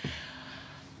worlds.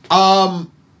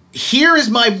 Here is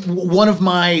one of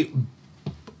my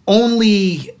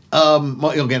only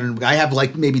again, I have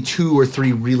like maybe 2 or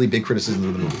 3 really big criticisms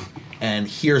of the movie, and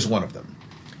here's one of them.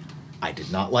 I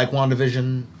did not like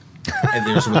WandaVision, and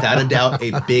there's without a doubt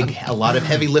a lot of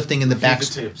heavy lifting in the back.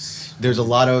 There's a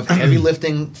lot of heavy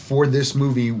lifting for this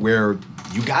movie where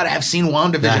you got to have seen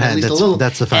WandaVision at least a little.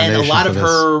 That's the foundation. And a lot of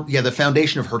the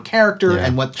foundation of her character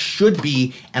and what should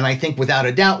be, and I think without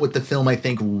a doubt what the film I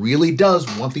think really does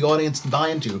want the audience to buy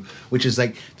into, which is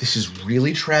like, this is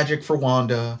really tragic for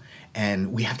Wanda,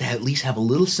 and we have to at least have a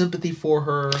little sympathy for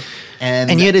her.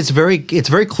 And yet it's very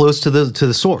close to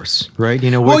the source, right? You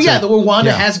know, where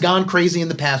Wanda has gone crazy in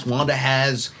the past. Wanda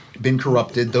has been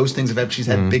corrupted. Those things she's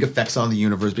had big effects on the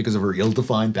universe because of her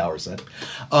ill-defined power set.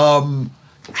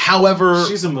 However,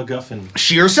 she's a MacGuffin.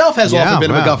 She herself has often been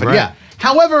a MacGuffin. Right. Yeah.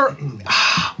 However,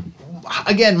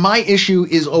 again, my issue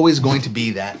is always going to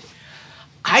be that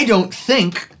I don't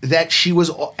think that she was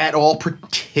at all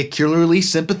particularly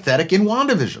sympathetic in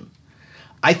WandaVision.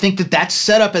 I think that's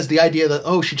set up as the idea that,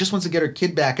 oh, she just wants to get her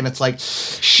kid back, and it's like,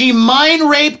 she mind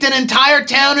raped an entire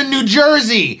town in New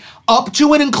Jersey, up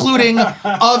to and including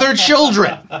other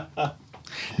children.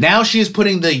 Now she is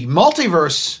putting the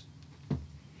multiverse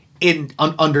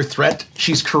under threat.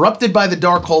 She's corrupted by the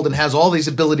Darkhold and has all these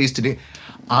abilities to do.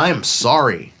 I'm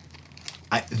sorry.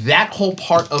 That whole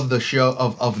part of the show,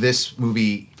 of this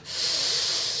movie,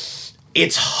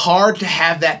 it's hard to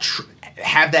have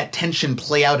that tension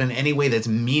play out in any way that's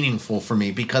meaningful for me,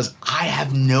 because I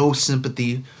have no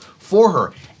sympathy for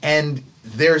her. And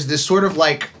there's this sort of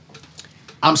like,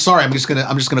 I'm sorry, I'm just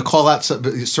gonna call out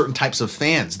certain types of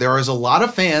fans. There is a lot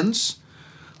of fans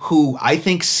who I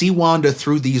think see Wanda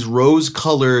through these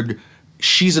rose-colored,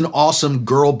 she's an awesome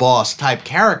girl boss type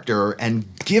character and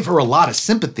give her a lot of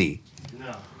sympathy.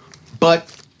 but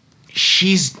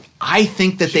I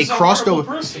think that they She's a crossed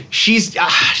horrible over. person. She's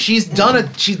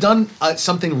done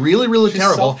something really, really She's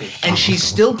terrible, selfish. and she's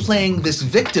still playing this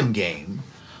victim game.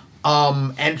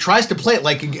 And tries to play it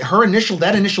like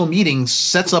that initial meeting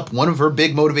sets up one of her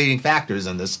big motivating factors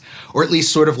in this, or at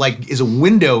least sort of like is a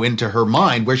window into her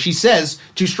mind where she says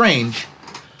to Strange,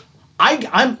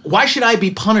 why should I be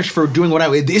punished for doing what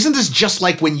I isn't this just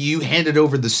like when you handed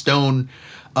over the stone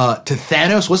to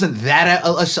Thanos? Wasn't that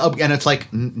and it's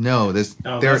like no, there's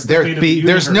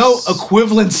no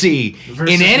equivalency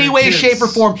in any way, shape, or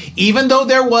form, even though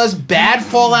there was bad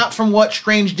fallout from what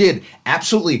Strange did.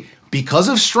 Absolutely. Because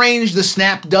of Strange, the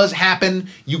snap does happen.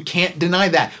 You can't deny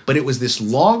that. But it was this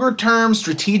longer-term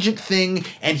strategic thing,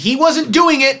 and he wasn't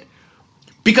doing it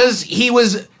because he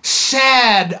was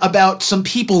sad about some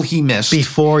people he missed. He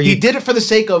did it for the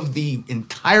sake of the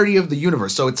entirety of the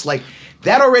universe. So it's like,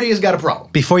 that already has got a problem.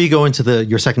 Before you go into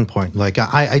your second point, like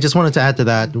I just wanted to add to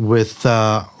that with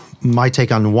my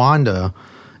take on Wanda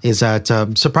is that,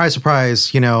 surprise,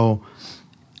 surprise,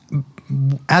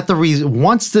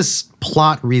 once this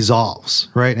plot resolves,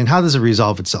 right? And how does it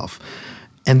resolve itself?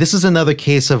 And this is another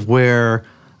case of where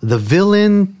the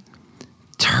villain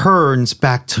turns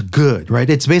back to good, right?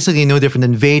 It's basically no different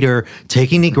than Vader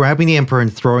grabbing the Emperor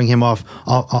and throwing him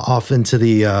off into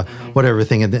the whatever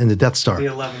thing in the Death Star. The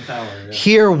 11th hour. Yeah.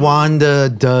 Here, Wanda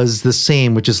does the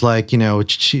same, which is like,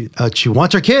 she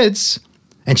wants her kids,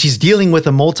 and she's dealing with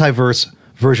a multiverse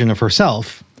version of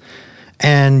herself.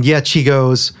 And yet she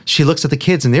looks at the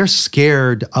kids and they're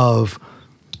scared of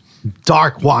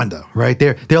dark Wanda, right?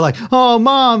 They're like, oh,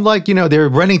 Mom, like, they're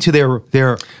running to their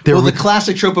the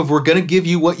classic trope of we're going to give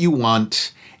you what you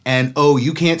want. And,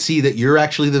 you can't see that you're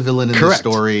actually the villain in the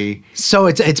story. So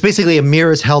it's basically a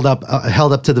mirror is held up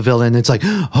to the villain. It's like,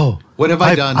 what have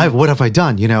I done? What have I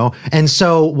done? And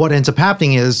so what ends up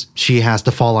happening is she has to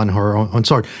fall on her own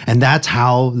sword. And that's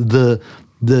how the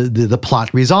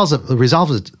plot resolves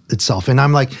itself, and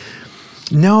I'm like,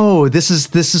 no, this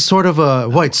is sort of a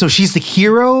what? So she's the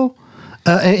hero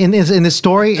in this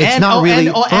story. It's not really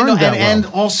earned that well. And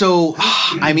also,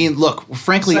 I mean, look,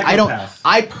 frankly,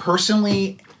 I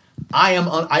personally, I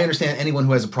understand anyone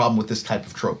who has a problem with this type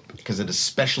of trope because it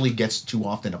especially gets too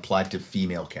often applied to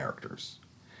female characters.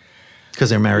 Because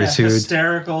they're married to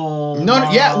hysterical. Where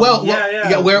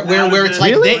it's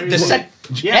like really?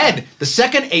 the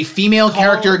second a female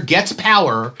character gets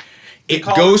power, it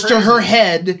goes to her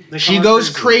head. She goes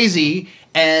crazy,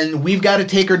 and we've got to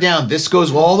take her down. This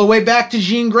goes all the way back to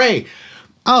Jean Grey.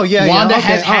 Oh yeah, Wanda okay,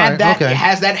 has had that. Okay.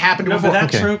 Has that happened before?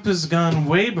 But that trope has gone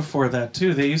way before that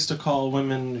too. They used to call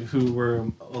women who were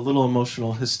a little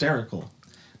emotional hysterical.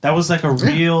 That was like a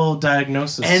real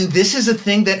diagnosis. And this is a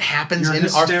thing that happens in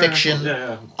our fiction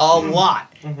a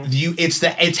lot. Mm-hmm.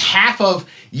 It's half of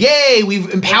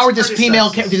we've empowered this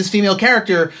female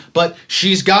character, but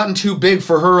she's gotten too big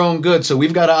for her own good, so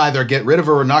we've got to either get rid of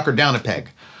her or knock her down a peg.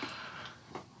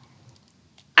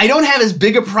 I don't have as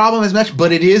big a problem as much,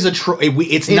 but it is a trope.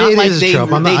 It's not like they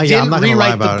didn't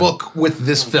rewrite the book with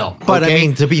this film. But okay? I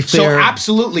mean, to be fair, so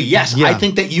absolutely yes, I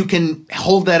think that you can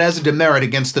hold that as a demerit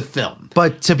against the film.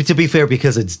 But to be fair,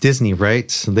 because it's Disney, right?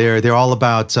 They're all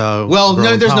about. There's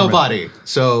no body,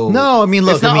 so no. I mean,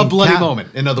 look, it's not a bloody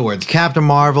moment. In other words, Captain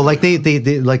Marvel, like they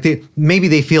maybe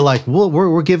they feel like, well,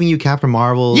 we're giving you Captain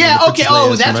Marvel. Yeah, okay.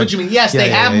 That's what you mean. Yes, they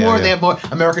have more. They have more.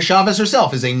 America Chavez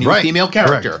herself is a new female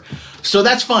character. Correct. So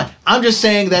that's fine. I'm just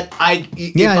saying that I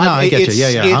get you.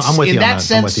 I'm with you. In that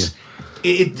sense,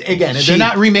 they're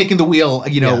not remaking the wheel,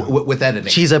 with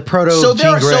editing. She's a proto Jean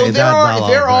Grey. So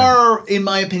there are, in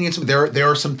my opinion,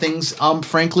 there are some things,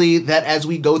 frankly, that as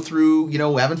we go through, we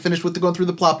haven't finished with going through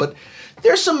the plot, but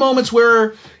there's some moments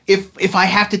where if I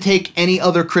have to take any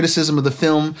other criticism of the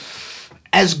film,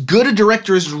 as good a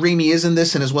director as Raimi is in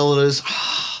this, and as well as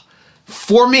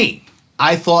for me,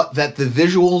 I thought that the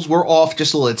visuals were off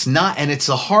just a little. It's not, and it's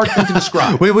a hard thing to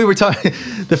describe. we were talking.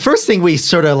 The first thing we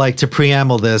sort of like to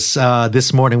preamble this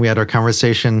morning, we had our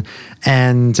conversation,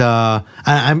 and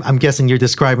I'm guessing you're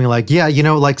describing like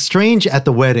Strange at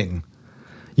the wedding.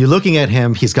 You're looking at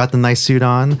him. He's got the nice suit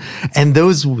on, and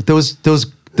those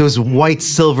white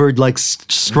silvered like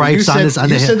stripes on his.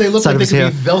 You said they look like they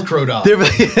could be Velcroed up.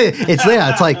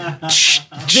 It's like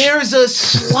there's a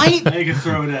slight. They can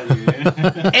throw it at you.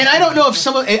 And I don't know if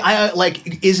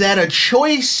is that a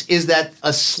choice? Is that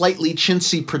a slightly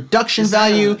chintzy production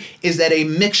value? Is that a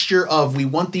mixture of we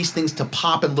want these things to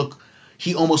pop and look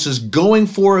he almost is going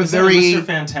for a Is that a very Mr.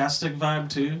 Fantastic vibe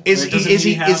too? is Like,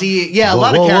 doesn't he yeah, a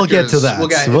lot of We'll characters. get to that. We'll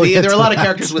get There are to a lot of that.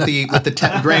 characters with the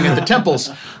graying at the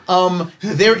temples.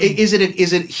 There is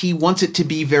it he wants it to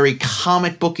be very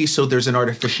comic booky, so there's an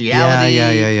artificiality.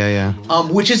 Yeah.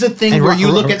 Which is a thing where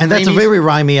you look at and that's a Raimi's- very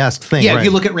Raimi-esque thing. yeah. right? If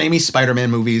you look at Raimi's Spider-Man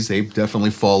movies, they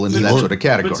definitely fall into that sort of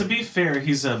category. But to be fair,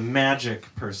 he's a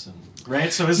magic person,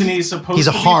 right? So isn't he supposed He's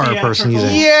a to be horror person, he's a-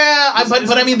 theatrical? Yeah, but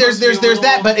Isn't I mean, it there's supposed to be a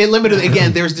that, but it limited little-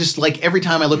 again. There's just like every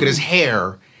time I look at his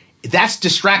hair, that's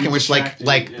distracting. Which Distracting,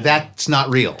 yeah. that's not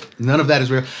real. None of that is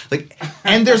real. Like,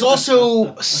 and there's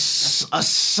also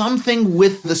something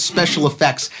with the special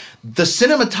effects. The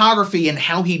cinematography and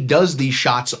how he does these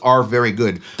shots are very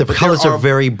good. The But colors there are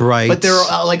very bright. But there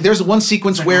are like there's one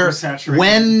sequence Like where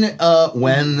oversaturated.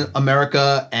 when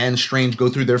America and Strange go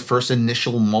through their first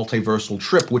initial multiversal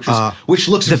trip, which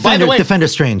looks by the way. Defender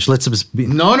Strange. Let's be,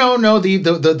 No.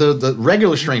 The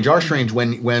regular Strange, our Strange,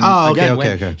 when Oh, okay, again, okay,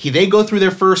 when okay. they go through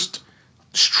their first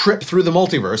trip through the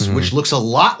multiverse, Mm-hmm. which looks a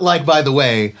lot like, by the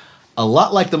way, a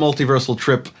lot like the multiversal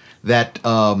trip that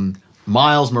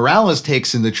Miles Morales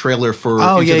takes in the trailer for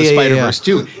Oh, Into yeah, the yeah, Spider-Verse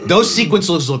 2. Those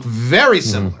sequences look very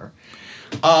similar.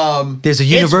 there's a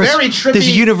universe. very trippy. There's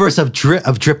a universe of dripping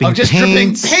Of just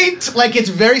paints. dripping paint, like it's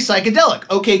very psychedelic.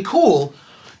 Okay, cool.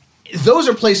 Those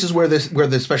are places where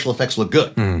the special effects look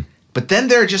good. Mm. But then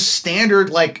they're just standard,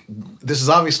 like, this is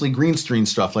obviously green screen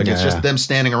stuff. Like, it's Yeah. just them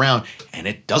standing around, and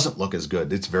it doesn't look as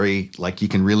good. It's very, like, you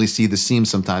can really see the seams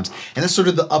sometimes. And that's sort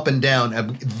of the up and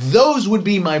down. Those would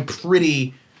be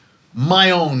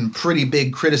my own pretty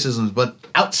big criticisms. But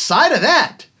outside of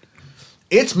that,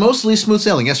 it's mostly smooth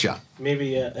sailing. Yes, John?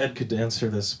 Maybe Ed could answer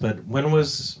this, but when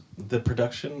was the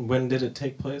production? When did it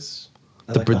take place?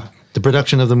 I like The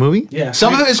production of the movie. yeah.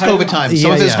 Some of it is COVID time.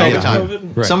 Some Yeah, of it is yeah, COVID yeah.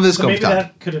 time. Right. Some of it is So COVID maybe time.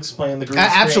 that could explain the green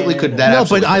Absolutely screen could. That No,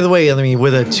 absolutely but either way, I mean,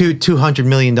 with a $200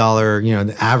 million,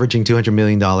 averaging $200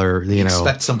 million,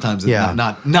 expect sometimes Yeah.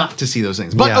 not to see those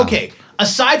things. But Yeah. okay,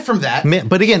 aside from that,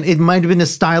 But again, it might have been a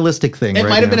stylistic thing. it right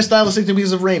might have been now. a stylistic thing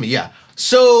because of Raimi, yeah.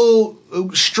 So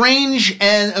Strange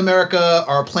and America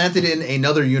are planted in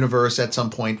another universe at some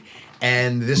point,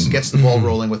 and this gets the ball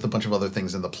rolling with a bunch of other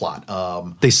things in the plot.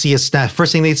 They see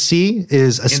first thing they see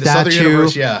is a this other statue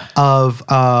universe, yeah. of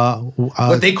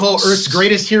What they call Earth's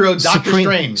greatest hero, Doctor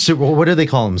Strange. What do they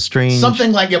call him? Strange.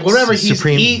 Something like it, whatever.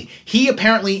 Supreme. He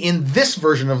apparently in this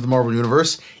version of the Marvel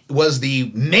Universe was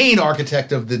the main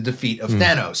architect of the defeat of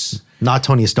Thanos. Not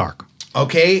Tony Stark.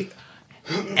 Okay,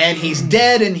 and he's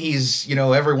dead, and he's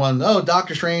everyone. Oh,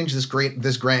 Doctor Strange, this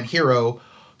grand hero.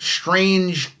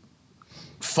 Strange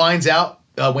finds out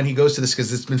when he goes to this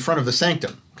because it's in front of the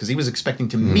Sanctum because he was expecting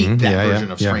to meet that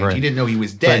version of Strange. right. He didn't know he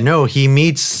was dead. But no, he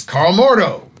meets Carl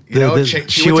Mordo.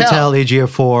 Chiwetel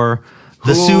Ejiofor,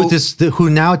 who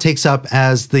now takes up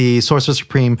as the Sorcerer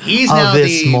Supreme He's of now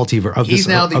this the multiverse. He's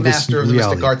now the master of the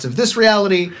reality. mystic arts of this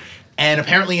reality, and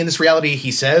apparently in this reality,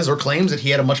 he says or claims that he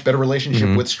had a much better relationship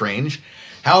Mm-hmm. with Strange.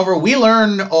 However, we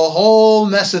learn a whole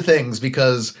mess of things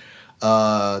because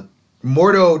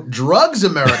Mordo drugs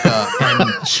America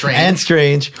and Strange. And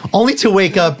Strange, only to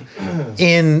wake up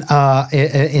in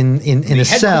a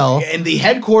cell. In the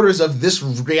headquarters of this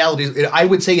reality, I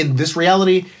would say in this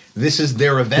reality, this is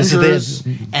their Avengers,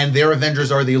 and their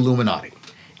Avengers are the Illuminati.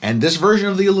 And this version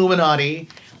of the Illuminati,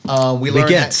 we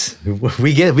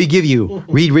give you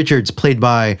Reed Richards, played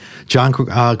by John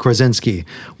Krasinski.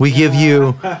 We give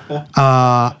you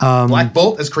Black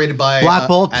Bolt is created by Black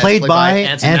Bolt, played by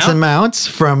Anson Mount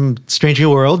from Stranger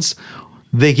Worlds.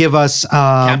 They give us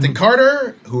Captain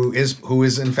Carter, who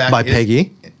is in fact by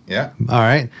Peggy. Yeah. All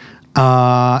right.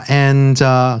 And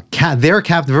their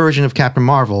version of Captain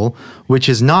Marvel, which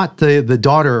is not the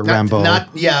daughter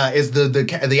Rambeau. Is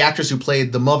the actress who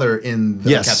played the mother in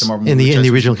the Captain Marvel movie, in the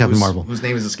original Captain Marvel, whose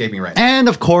name is escaping right now. And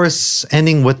of course,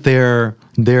 ending with their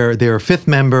fifth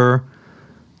member,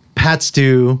 Pat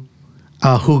Stu,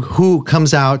 who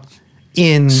comes out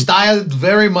in styled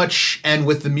very much and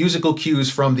with the musical cues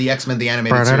from the X-Men the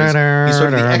Animated Series. He's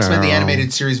sort of the X-Men the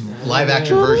Animated Series live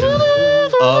action version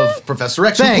of Professor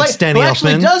X. Thanks, Danny who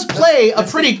actually Elfman. does play a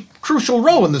pretty crucial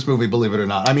role in this movie, believe it or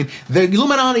not. I mean, the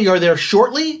Illuminati are there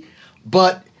shortly,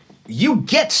 but you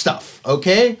get stuff,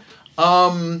 okay?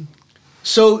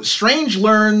 So Strange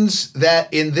learns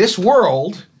that in this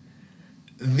world,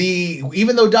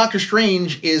 even though Doctor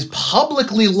Strange is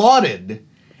publicly lauded,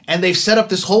 and they've set up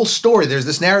this whole story. There's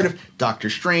this narrative. Doctor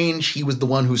Strange, he was the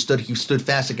one who stood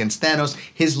fast against Thanos.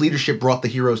 His leadership brought the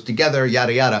heroes together,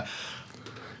 yada yada.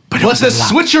 But the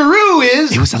switcheroo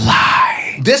is... It was a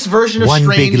lie. This version of One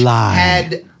Strange big lie.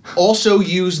 had also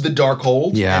used the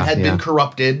Darkhold and had been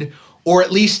corrupted, or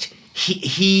at least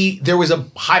there was a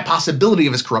high possibility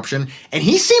of his corruption, and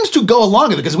he seems to go along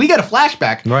with it because we get a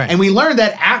flashback, Right. and we learn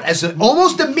that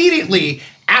almost immediately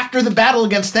after the battle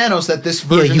against Thanos that this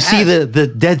version Yeah, you see has. the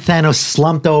dead Thanos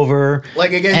slumped over.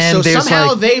 Like again, and so there's somehow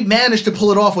like- they managed to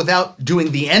pull it off without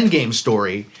doing the Endgame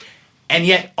story, and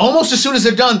yet almost as soon as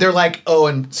they're done, they're like, "Oh,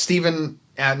 and Steven,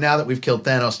 now that we've killed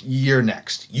Thanos, you're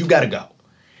next. You got to go."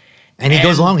 and he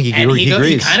goes along. He agrees.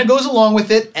 He kind of goes along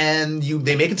with it, and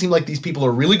they make it seem like these people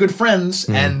are really good friends,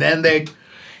 and then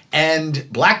and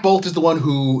Black Bolt is the one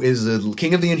who is the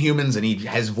king of the Inhumans, and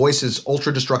his voice is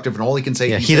ultra destructive, and all he can say,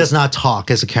 Yeah, he does not talk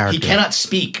as a character. He cannot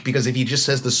speak because if he just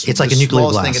says It's like a nuclear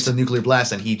smallest blast. thing, it's a nuclear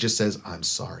blast, and he just says, "I'm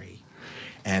sorry."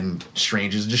 And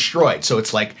Strange is destroyed. So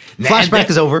it's like Flashback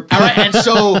is over. All right, and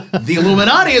so the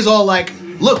Illuminati is all like,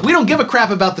 "Look, we don't give a crap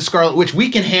about the Scarlet Witch. We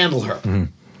can handle her."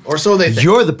 Or so they think.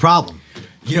 You're the problem.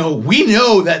 We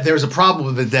know that there's a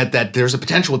problem with it, that there's a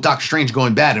potential with Doctor Strange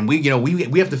going bad, and we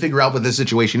have to figure out what this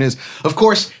situation is. Of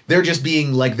course, they're just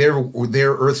being like they're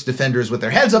Earth's defenders with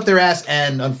their heads up their ass,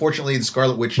 and unfortunately, the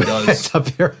Scarlet Witch does. It's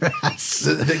up your ass.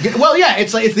 Well, yeah,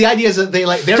 it's the idea is that they're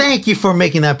Thank you for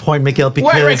making that point, Miguel.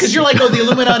 Because right, because you're like, oh, the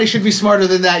Illuminati should be smarter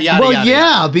than that. Yada well, yada.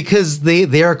 yeah, because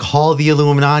they are called the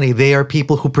Illuminati. They are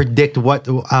people who predict what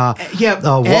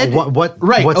Ed,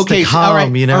 what's okay, to come. all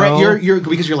right, you know, all right, you're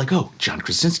because you're like, oh, John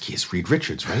Krasinski is Reed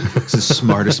Richards, right? He's the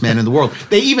smartest man in the world.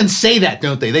 They even say that,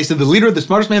 don't they? They said the leader of the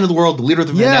smartest man in the world, the leader of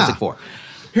the Fantastic Four.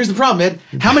 Here's the problem,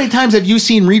 Ed. How many times have you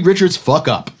seen Reed Richards fuck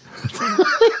up?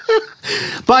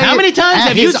 By How many times at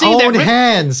have you his seen that own Rick-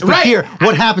 hands? But Right. here,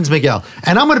 what happens, Miguel?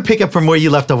 And I'm going to pick up from where you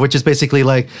left off, which is basically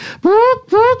like,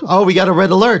 oh, we got a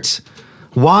red alert.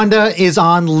 Wanda is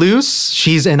on loose.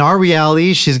 She's in our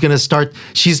reality. She's going to start.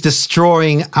 She's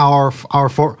destroying our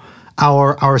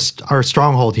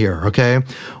stronghold here. Okay,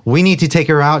 we need to take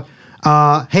her out.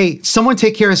 Hey, someone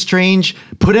take care of Strange.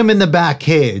 Put him in the back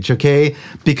cage, okay?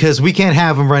 Because we can't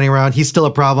have him running around. He's still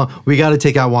a problem. We got to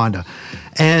take out Wanda.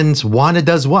 And Wanda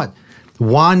does what?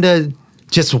 Wanda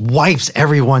just wipes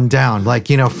everyone down. Like,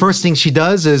 first thing she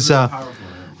does is, yeah,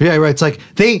 right. It's like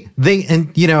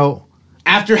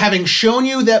After having shown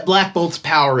you that Black Bolt's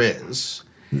power is,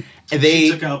 She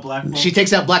took out Black Bolt. She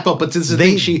takes out Black Bolt, but this is the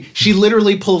thing. She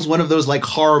literally pulls one of those like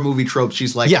horror movie tropes.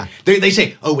 She's like, Yeah. They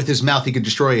say, oh, with his mouth he could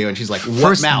destroy you, and she's like, what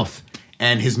First- mouth?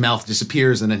 And his mouth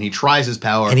disappears, and then he tries his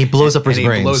power, And he blows up his and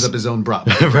brains. He blows up his own bra.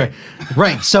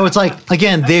 right. So it's like,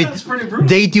 again, That's pretty brutal.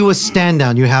 they do a stand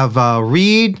down. You have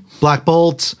Reed, Black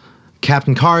Bolt,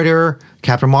 Captain Carter,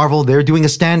 Captain Marvel. They're doing a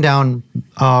stand down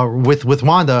with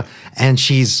Wanda, and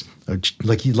she's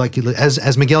like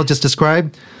as Miguel just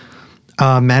described,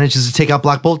 manages to take out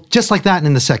Black Bolt just like that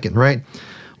in the second. Right.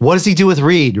 What does he do with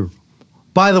Reed?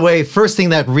 By the way, first thing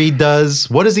that Reed does,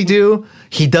 what does he do?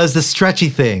 He does the stretchy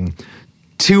thing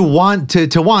to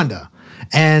Wanda,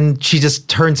 and she just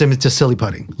turns him into silly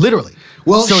putty, literally.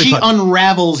 Well, Silly she putty.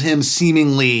 unravels him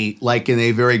seemingly like in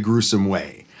a very gruesome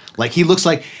way. Like he looks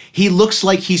like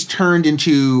he's turned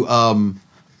into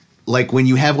like when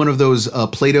you have one of those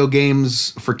Play-Doh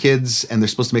games for kids and they're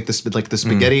supposed to make this like the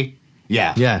spaghetti.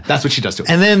 Yeah, that's what she does to him.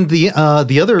 And then the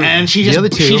other And the other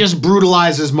two, she just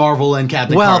brutalizes Marvel and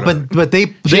Captain Carter. but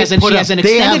they has an at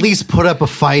extended- least put up a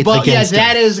fight Well, yeah, against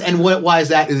that him. is, and why is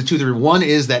that? Is two theories. One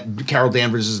is that Carol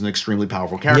Danvers is an extremely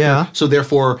powerful character. Yeah. So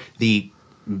therefore, this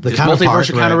counterpart,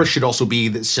 multiverse counterpart right. should also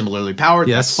be similarly powered.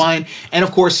 Yes. That's fine. And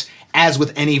of course, as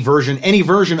with any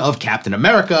version of Captain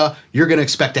America, you're going to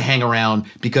expect to hang around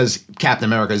because Captain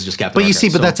America is just Captain But America. you see,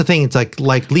 but that's the thing. It's like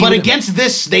But leaving- against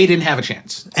this, they didn't have a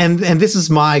chance. and this is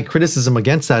my criticism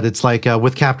against that. It's like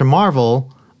with Captain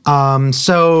Marvel.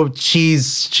 So she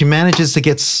manages to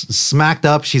get smacked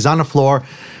up. She's on the floor.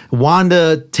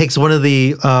 Wanda takes one of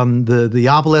the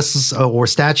obelisks or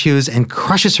statues and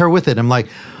crushes her with it. I'm like,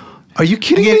 are you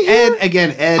kidding me? Ed.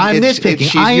 I'm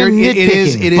nitpicking. I am It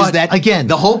is nitpicking, but that again,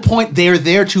 the whole point. They're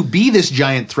there to be this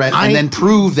giant threat and then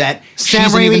prove that Sam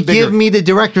she's an even Raimi, bigger. give me the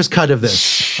director's cut of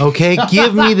this. Okay,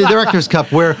 give me the director's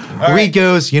cut where Reed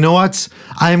goes, you know what?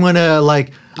 I'm gonna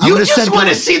You just want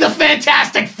to see the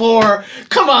Fantastic Four.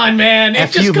 Come on, man.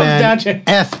 It just comes down to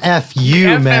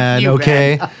FFU, man. FFU,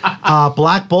 Okay.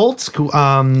 Black Bolt.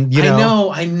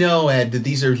 I know, Ed, that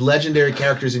these are legendary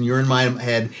characters and you're in my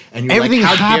head. And you're Everything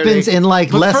like, how dare happens they? in,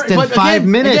 like, But less than 5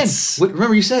 minutes.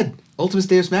 Remember you said Ultimus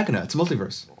Deus Machina. It's a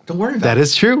multiverse. Don't worry about That it.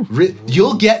 is true.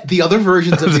 You'll get the other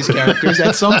versions of these characters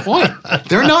at some point.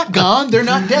 They're not gone. They're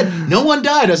not dead. No one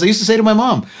died, as I used to say to my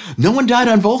mom. No one died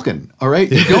on Vulcan, all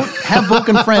right? You don't have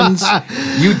Vulcan friends.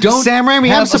 You don't Sam Raimi,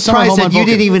 have I'm a summer surprised home that on you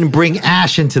Vulcan. didn't even bring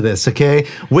Ash into this, okay?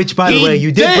 Which, by the way,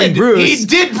 you did bring Bruce. He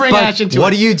did bring but Ash into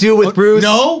what it. do you do with Bruce?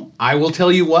 No, I will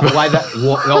tell you why that.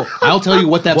 No, I'll tell you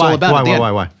what that's all about. at the end.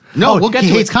 Why? No, Oh, we'll get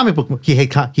he to hates it. comic book. He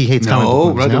hates comic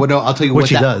No, book movies, no, I'll tell you Which what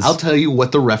he that, does. I'll tell you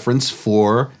what the reference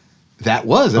for that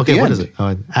was. At Okay, the what end. is it?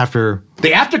 After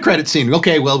The after credit scene.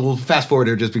 Okay, well, we'll fast forward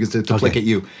here just because to placate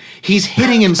you. He's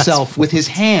hitting himself with his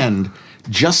hand,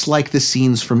 just like the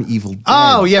scenes from Evil Dead.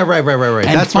 Oh yeah, right.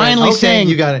 And That's finally right. Okay, saying,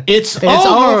 you got it. It's over.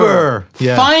 over.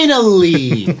 Yeah.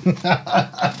 Finally.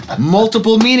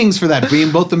 Multiple meanings for that,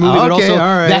 being both the movie, but Okay, also all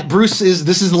right. that Bruce is,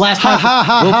 this is the last time ha,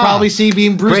 ha, we'll ha. probably see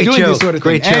being Bruce Great doing joke, this sort of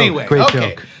great thing. joke, Anyway, great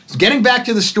okay. joke. So getting back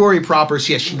to the story proper,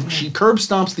 so yes, she curb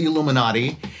stomps the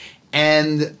Illuminati.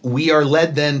 And we are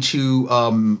led then to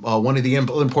one of the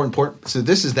important parts. So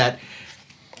this is that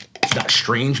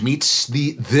Strange meets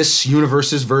this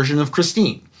universe's version of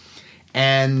Christine,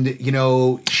 and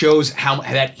shows how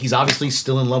that he's obviously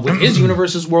still in love with his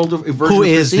universe's world of version. Who of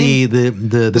is Christine.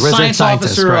 the resident Science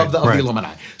scientist officer right, of the right.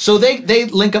 Illuminati. So they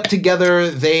link up together.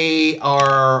 They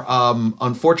are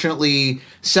unfortunately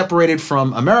separated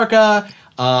from America.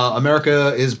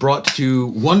 America is brought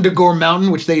to Wundagore Mountain,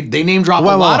 which they name drop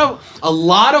a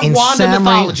lot of in Wanda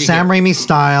mythology. Sam here. Raimi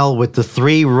style, with the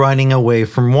three running away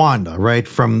from Wanda, right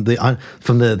from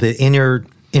the inner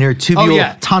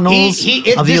tubule tunnels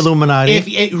of the Illuminati.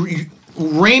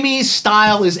 Raimi's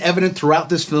style is evident throughout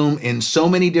this film in so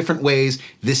many different ways.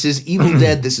 This is Evil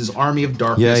Dead. This is Army of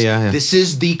Darkness. Yeah. This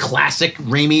is the classic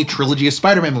Raimi trilogy of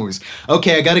Spider-Man movies.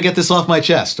 Okay, I got to get this off my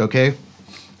chest, okay?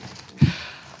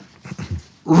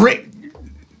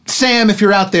 Sam, if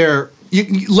you're out there,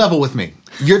 you level with me.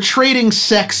 You're trading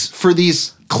sex for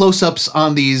these close-ups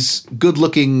on these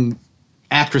good-looking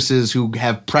actresses who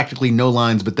have practically no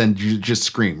lines, but then you just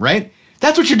scream, right?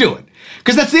 That's what you're doing.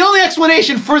 Because that's the only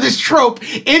explanation for this trope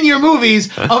in your movies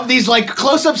of these like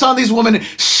close-ups on these women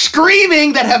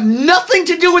screaming that have nothing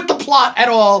to do with the plot at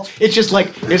all. It's just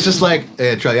like,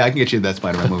 hey, Charlie, I can get you in that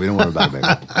Spider-Man movie. Don't worry about it,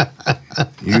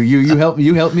 baby. You help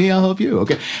me, I'll help you.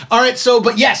 Okay. All right. So,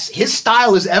 but yes, his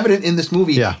style is evident in this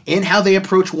movie. Yeah. In how they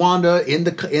approach Wanda, in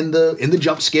the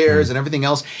jump scares and everything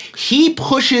else. He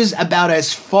pushes about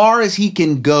as far as he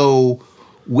can go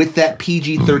with that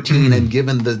PG-13, and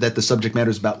given that the subject matter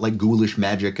is about like ghoulish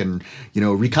magic and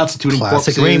reconstituting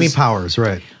Classic corpses. Raimi powers,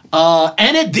 right?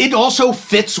 And it also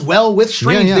fits well with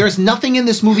Strange. Yeah. There's nothing in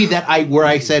this movie where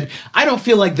I said I don't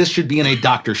feel like this should be in a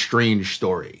Doctor Strange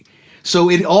story.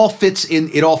 So it all fits in.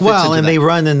 It all fits. Well, into and that. they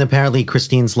run, and apparently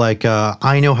Christine's like,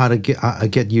 I know how to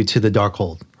get you to the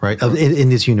Darkhold, right? In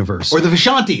this universe, or the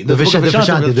Vishanti, the book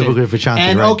of Vishanti,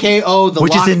 and right? The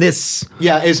which lock, is in this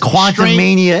is Quantum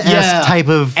Mania-esque type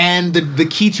of and the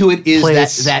key to it is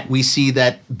place. that we see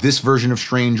that this version of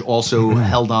Strange also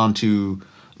held on to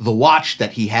the watch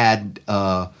that he had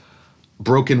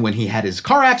broken when he had his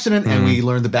car accident, and we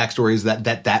learned the backstory is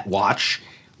that watch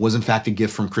was in fact a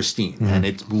gift from Christine, and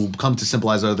it will come to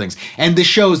symbolize other things. And this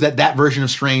shows that version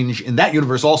of Strange in that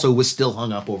universe also was still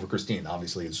hung up over Christine.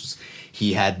 Obviously, it's just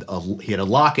he had a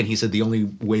lock, and he said the only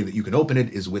way that you can open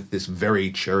it is with this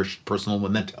very cherished personal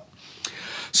memento.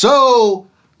 So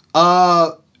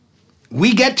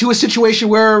we get to a situation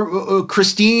where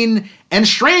Christine and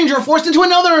Strange are forced into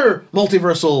another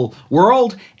multiversal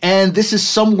world, and this is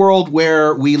some world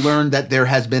where we learn that there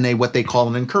has been what they call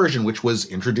an incursion, which was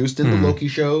introduced in the Loki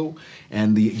show,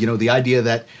 and the idea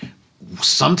that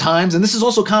sometimes, and this is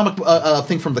also a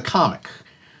thing from the comic,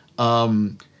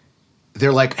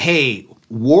 they're like, hey,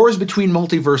 wars between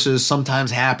multiverses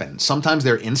sometimes happen. Sometimes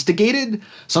they're instigated.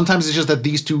 Sometimes it's just that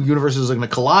these two universes are going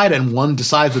to collide and one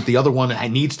decides that the other one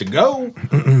needs to go.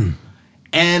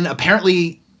 And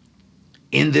apparently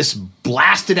in this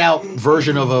blasted out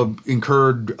version of a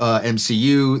incurred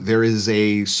MCU, there is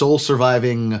a sole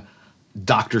surviving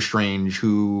Doctor Strange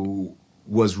who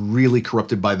was really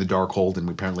corrupted by the Darkhold, and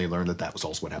we apparently learned that was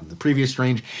also what happened to the previous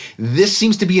Strange. This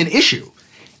seems to be an issue.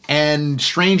 And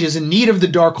Strange is in need of the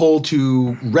Darkhold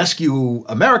to rescue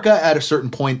America at a certain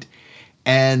point,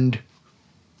 and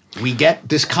we get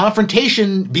this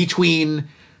confrontation between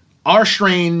our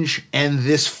Strange and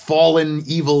this fallen,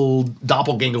 evil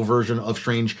doppelganger version of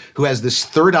Strange who has this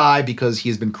third eye because he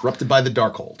has been corrupted by the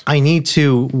Darkhold.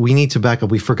 we need to back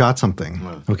up. We forgot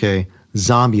something. Okay,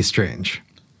 Zombie Strange.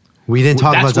 We didn't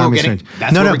talk about Zombie Strange.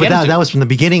 But that was from the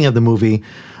beginning of the movie.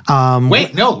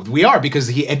 Wait, no, we are, because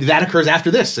that occurs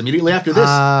after this, immediately after this.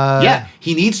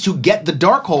 He needs to get the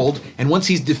Darkhold, and once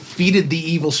he's defeated the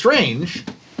evil Strange,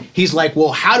 he's like,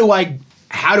 well, how do I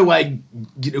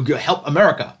help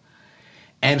America?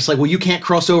 And it's like, well, you can't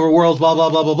cross over worlds, blah, blah,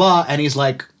 blah, blah, blah. And he's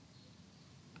like,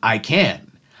 I can.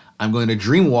 I'm going to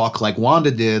dreamwalk like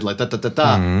Wanda did, like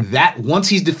da-da-da-da. That once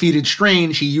he's defeated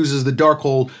Strange, he uses the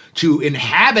Darkhold to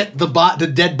inhabit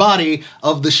the dead body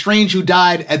of the Strange who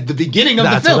died at the beginning of the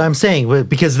film. That's what I'm saying,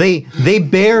 because they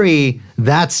bury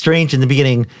that Strange in the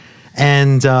beginning,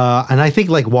 and I think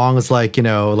like Wong was like,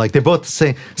 like they're both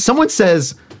saying, someone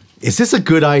says, is this a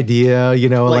good idea?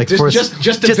 Like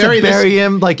just to bury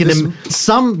him like in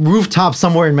some rooftop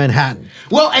somewhere in Manhattan.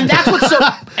 Well, and that's what's so,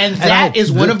 and that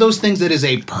is one of those things that is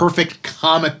a perfect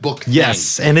comic book thing.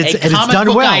 Yes, and it's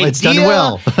done well. It's done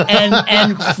well,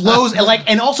 and flows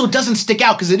and also doesn't stick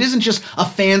out because it isn't just a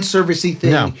fan servicey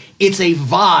thing. No. It's a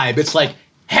vibe. It's like,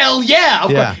 hell yeah!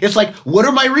 Yeah. It's like, what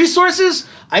are my resources?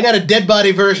 I got a dead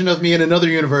body version of me in another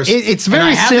universe. It's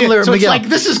very similar. So Miguel, it's like,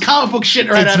 this is comic book shit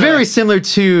right It's very similar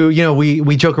to,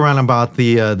 we joke around about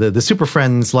the Super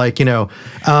Friends, like, Yes!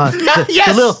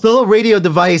 the little radio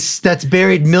device that's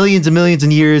buried millions and millions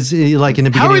of years, like in the beginning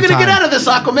of time. How are we going to get out of this,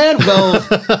 Aquaman? Well,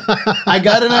 I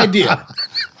got an idea.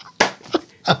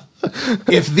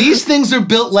 If these things are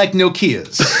built like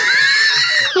Nokias,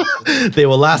 they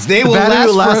will last. They will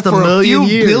last for a few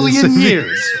years. billion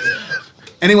years.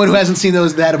 Anyone who hasn't seen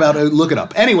that about, look it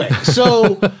up. Anyway,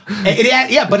 so but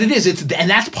it is. And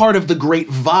that's part of the great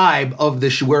vibe of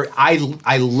this show, where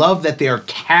I love that they are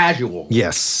casual.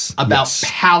 Yes. About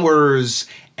powers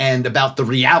and about the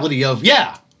reality of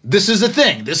this is a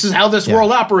thing. This is how this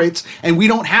world operates, and we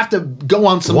don't have to go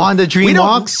on some Wanda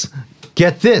dreamwalks.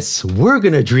 Get this, we're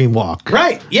gonna dreamwalk.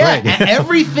 Right. Yeah. Right. And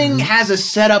everything has a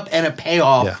setup and a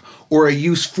payoff or a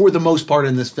use for the most part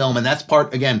in this film, and that's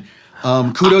part again.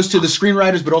 Kudos to the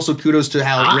screenwriters, but also kudos to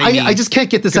how Raimi I just can't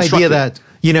get this idea that,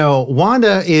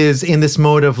 Wanda is in this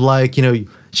mode of like,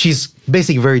 she's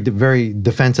basically very, very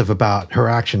defensive about her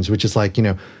actions, which is like,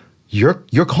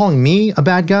 you're calling me a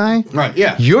bad guy? Right,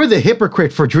 yeah. You're the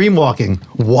hypocrite for dreamwalking.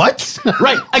 What?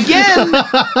 Right. Again,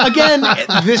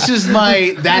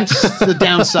 that's the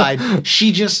downside.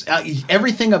 She just,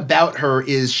 everything about her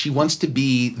is she wants to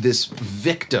be this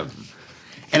victim.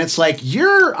 And it's like,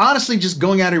 you're honestly just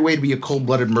going out of your way to be a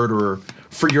cold-blooded murderer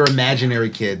for your imaginary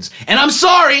kids. And I'm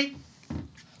sorry,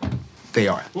 they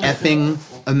are effing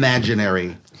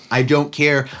imaginary. I don't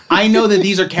care. I know that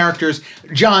these are characters,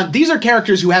 John, these are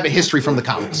characters who have a history from the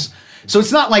comics. So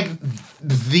it's not like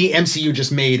the MCU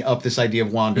just made up this idea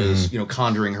of Wanda's,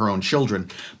 conjuring her own children.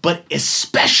 But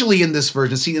especially in this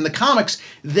version, see, in the comics,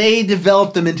 they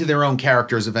developed them into their own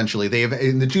characters eventually.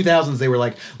 In the 2000s, they were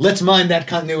like, let's mine that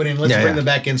continuity and let's bring them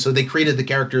back in. So they created the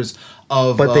characters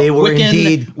of but they were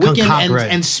Wiccan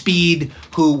and Speed,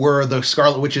 who were the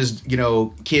Scarlet Witch's,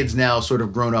 kids now sort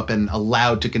of grown up and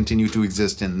allowed to continue to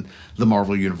exist in the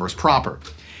Marvel Universe proper.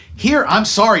 Here, I'm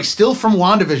sorry, still from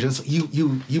WandaVision,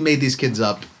 you made these kids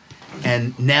up,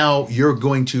 and now you're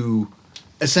going to,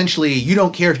 essentially, you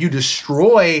don't care if you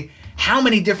destroy how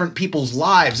many different people's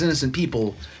lives, innocent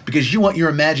people, because you want your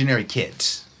imaginary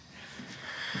kids.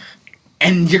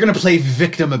 And you're going to play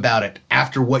victim about it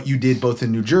after what you did both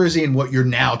in New Jersey and what you're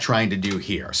now trying to do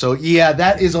here. So,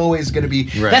 that is always going to be...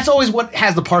 Right. That's always what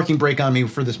has the parking brake on me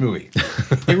for this movie.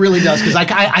 It really does, because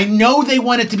I know they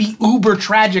want it to be uber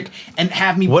tragic and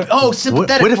have me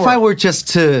sympathetic. What if I were just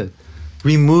to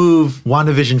remove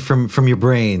WandaVision from your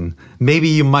brain? Maybe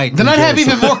you might... Then I'd have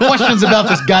even more questions about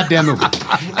this goddamn movie.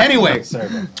 Anyway,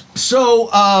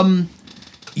 so,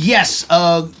 yes,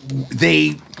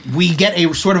 we get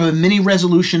a sort of a mini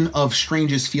resolution of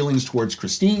Strange's feelings towards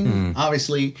Christine,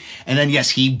 obviously. And then, yes,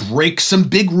 he breaks some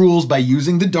big rules by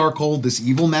using the Darkhold, this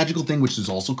evil magical thing, which has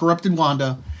also corrupted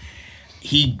Wanda.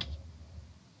 He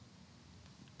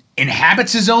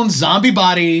inhabits his own zombie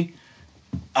body.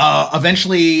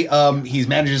 Eventually, he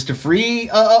manages to free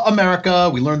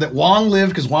America. We learned that Wong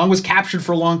lived because Wong was captured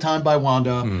for a long time by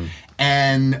Wanda.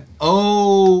 And,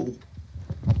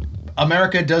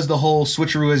 America does the whole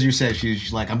switcheroo, as you said.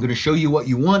 She's like, I'm going to show you what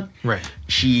you want. Right.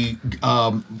 She,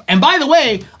 and by the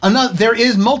way, there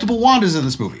is multiple Wandas in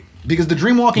this movie. Because the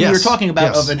dreamwalking you were talking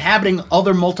about of inhabiting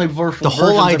other multiversal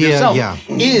versions of yourself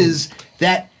is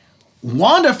that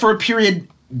Wanda, for a period,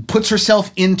 puts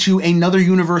herself into another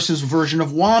universe's version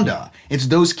of Wanda. It's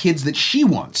those kids that she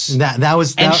wants.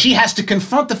 And she has to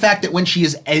confront the fact that when she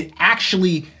is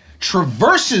actually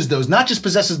traverses those, not just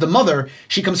possesses the mother,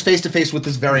 she comes face to face with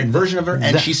this variant version of her,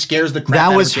 and she scares the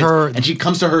crap out of her. And she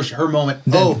comes to her moment.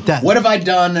 What have I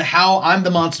done? How I'm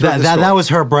the monster of the story. That was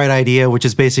her bright idea, which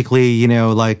is basically,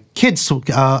 like a kid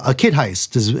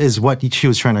heist is what she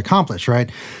was trying to accomplish, right?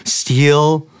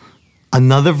 Steal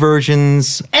another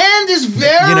version's and is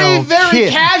very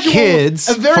casual.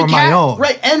 Kids for my own.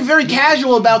 Right, and very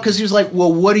casual about, because he was like,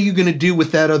 well, what are you going to do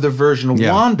with that other version of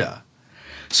Wanda?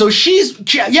 So so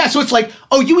it's like,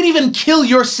 oh, you would even kill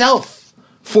yourself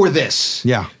for this.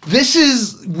 Yeah. This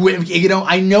is,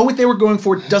 I know what they were going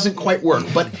for. It doesn't quite work.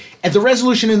 But the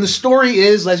resolution in the story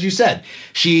is, as you said,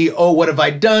 what have I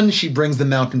done? She brings the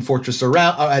mountain fortress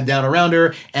down around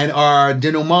her. And our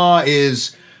denouement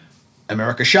is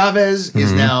America Chavez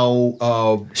is now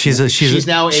she's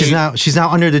now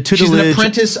under the tutelage. She's an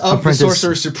apprentice of the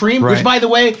Sorcerer Supreme, which, by the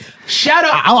way, shout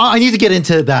out. I need to get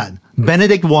into that.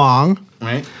 Benedict Wong,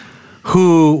 right?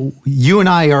 Who you and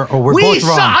I are both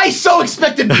wrong. I so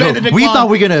expected Benedict we thought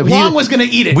Wong was going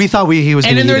to eat it. We thought he was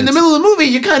going to eat it. And then in the middle of the movie,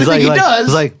 you kind of think he does.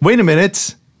 It's like, wait a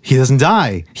minute. He doesn't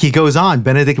die. He goes on.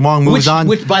 Benedict Wong moves on.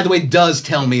 Which, by the way, does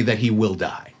tell me that he will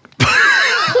die.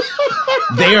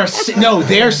 They are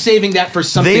saving that for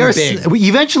something big.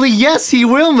 Eventually, yes, he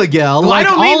will, Miguel. Well, like I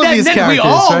don't all mean of these that characters, we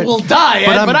all right? will die,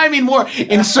 but I mean more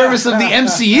in service of the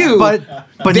MCU.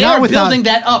 But they not are without, building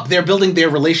that up. They're building their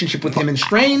relationship with him in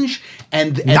Strange,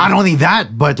 and not only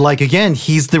that, but like again,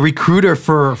 he's the recruiter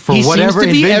for he whatever seems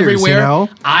to be invaders, everywhere. You know?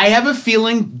 I have a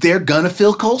feeling they're gonna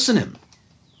Phil Coulson him.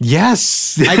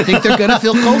 Yes, I think they're gonna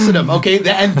Phil Coulson him. Okay,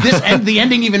 and the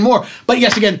ending even more. But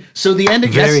yes, again, so the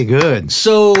ending very good.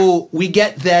 So we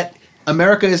get that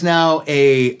America is now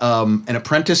an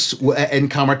apprentice in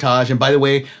Kamar-Taj, and by the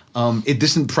way,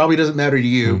 this probably doesn't matter to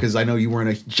you because I know you weren't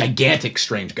a gigantic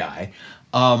Strange guy.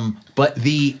 But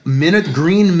the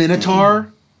Green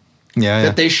Minotaur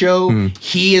that they show,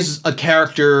 he is a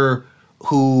character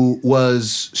who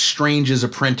was Strange's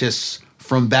apprentice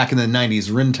from back in the 90s,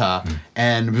 Rinta,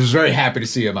 and was very happy to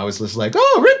see him. I was just like,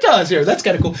 oh, Rinta's here. That's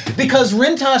kind of cool. Because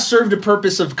Rinta served a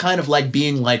purpose of kind of like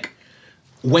being like,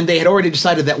 when they had already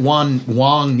decided that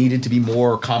Wong needed to be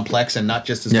more complex and not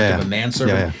just as much of a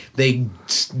manservant, they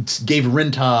gave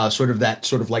Rinta sort of that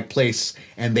sort of like place,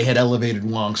 and they had elevated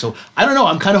Wong. So I don't know.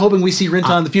 I'm kind of hoping we see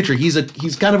Rinta in the future. He's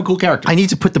kind of a cool character. I need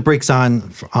to put the brakes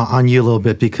on you a little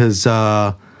bit because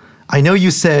I know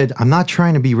you said I'm not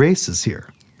trying to be racist here.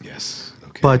 Yes.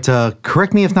 Okay. But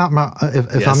correct me if I'm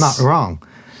not wrong.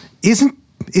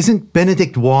 Isn't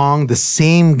Benedict Wong the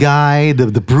same guy,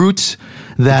 the brute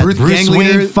that Bruce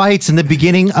Wayne fights in the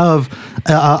beginning of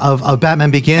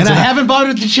Batman Begins? And I haven't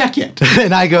bothered to check yet.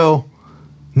 And I go,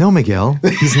 no, Miguel,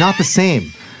 he's not the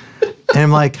same. And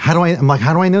I'm like, how do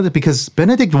I know that? Because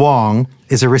Benedict Wong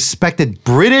is a respected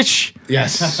British,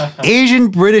 Asian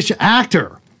British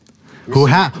actor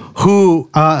who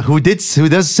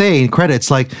does say in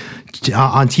credits like.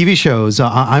 On TV shows,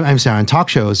 on talk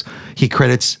shows, he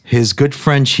credits his good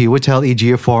friend Chiwetel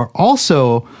Ejiofor,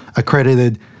 also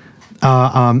accredited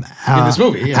in this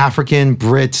movie, African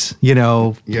Brit,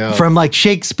 from like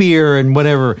Shakespeare and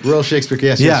whatever. Real Shakespeare,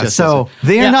 yes. So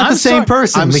they are not the same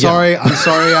person. I'm sorry, I'm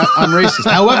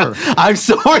racist. However, I'm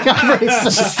sorry, I'm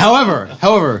racist.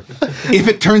 However, if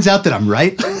it turns out that I'm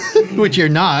right, which you're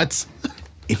not,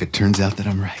 if it turns out that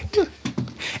I'm right.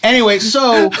 Anyway,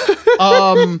 so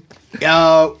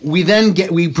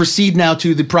we proceed now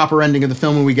to the proper ending of the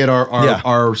film, and we get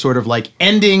our sort of like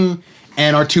ending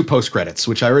and our two post credits,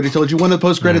 which I already told you. One of the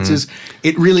post credits is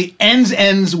it really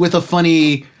ends with a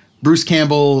funny Bruce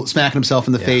Campbell smacking himself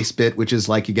in the face bit, which is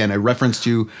like again a reference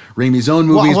to Raimi's own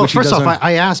movies. Well, first off,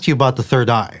 I asked you about the third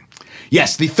eye.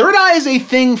 Yes, the third eye is a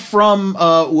thing from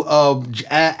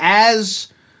as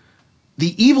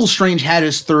the evil Strange had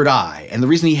his third eye, and the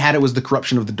reason he had it was the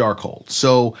corruption of the Darkhold.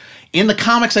 So in the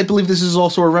comics, I believe this is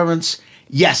also a reference.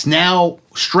 Yes, now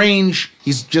Strange,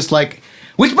 he's just like,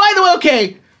 which by the way,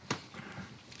 okay,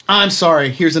 I'm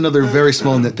sorry, here's another very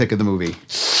small nitpick of the movie.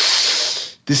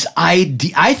 This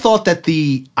idea, I thought that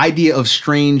the idea of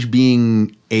Strange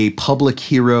being a public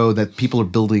hero that people are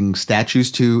building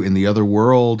statues to in the other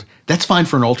world, that's fine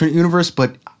for an alternate universe,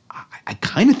 but I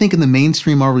kind of think in the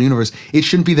mainstream Marvel universe, it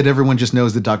shouldn't be that everyone just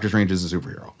knows that Doctor Strange is a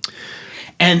superhero.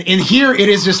 And in here, it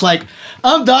is just like,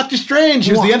 I'm Doctor Strange.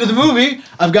 Here's the end of the movie.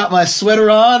 I've got my sweater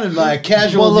on and my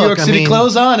casual New York City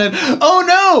clothes on. And oh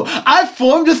no, I've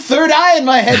formed a third eye in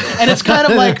my head. And it's kind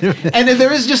of like, and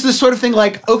there is just this sort of thing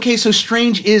like, okay, so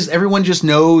Strange is, everyone just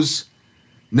knows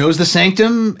the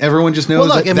Sanctum. Everyone just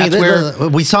knows that's where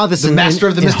we saw this. The Master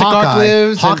of the Mystic Arc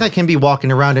lives. Hawkeye can be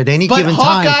walking around at any given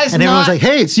time, and everyone's like,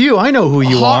 "Hey, it's you. I know who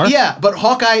you are." Yeah, but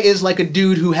Hawkeye is like a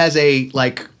dude who has a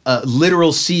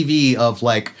literal CV of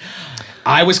like,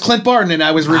 I was Clint Barton and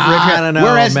I was I don't know,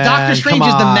 whereas man, Doctor Strange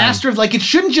is the master of like, it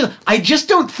shouldn't just. I just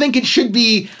don't think it should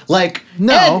be like.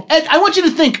 No, Ed, I want you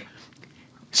to think.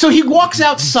 So he walks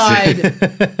outside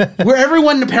where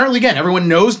everyone everyone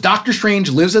knows Doctor Strange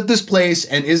lives at this place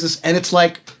and is this, and it's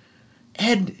like,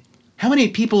 Ed, how many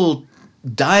people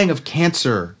dying of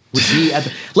cancer would be at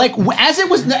the, like as it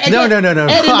was. No.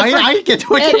 I get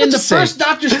what Ed, you're in the saying. first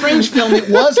Doctor Strange film, it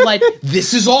was like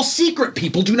this is all secret.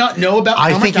 People do not know about.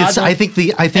 I think it's. I think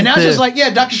and now it's just like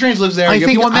Doctor Strange lives there. If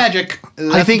you want magic,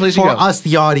 I think for us,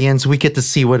 the audience, we get to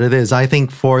see what it is. I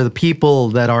think for the people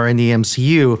that are in the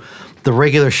MCU, the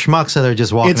regular schmucks that are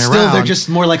just walking it's around. Still, they're just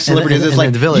more like celebrities. It's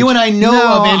like the village. you and I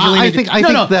know of Angelina. I think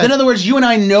that. In other words, you and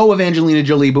I know of Angelina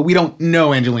Jolie, but we don't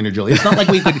know Angelina Jolie. It's not like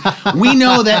we could. We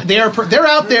know that they're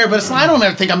out there, but it's, I don't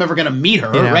ever think I'm ever going to meet her.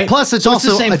 Right? Plus, it's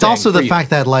also the fact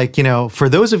that, like, you know, for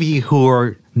those of you who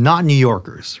are not New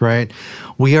Yorkers, right?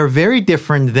 We are very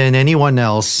different than anyone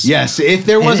else. Yes, if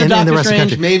there was a Doctor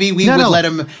Strange, maybe we would let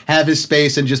him have his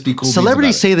space and just be cool.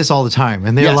 Celebrities say this all the time,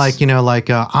 and they're like, you know, like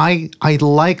I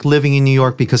like living in New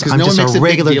York because I'm just a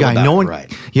regular guy. No one,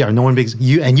 no one big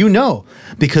you, and you know,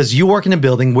 because you work in a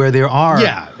building where there are,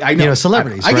 I know,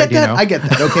 celebrities. I get that. I get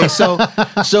that. Okay,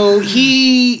 so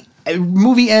he.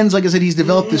 Movie ends, like I said, he's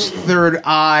developed this third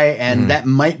eye, and that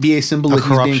might be a symbol of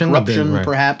corruption,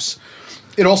 perhaps.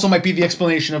 It also might be the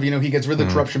explanation of, you know, he gets rid of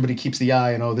the corruption, but he keeps the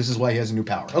eye, and this is why he has a new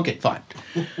power. Okay, fine.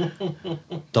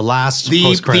 The last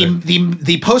post-credit.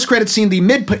 The post-credit scene, the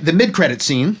mid-credit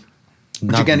scene,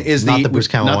 which again is not the Bruce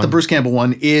Campbell one. The Bruce Campbell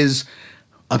one, is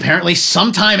apparently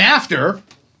sometime after.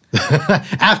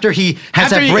 After he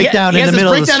has that breakdown in the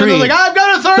middle of the street. Like, I've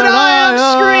got a third eye,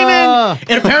 I'm screaming.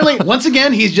 And apparently, once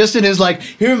again, he's just in his, like,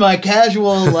 here my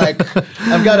casual, like,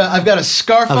 I've got a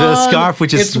scarf on. I've got a scarf,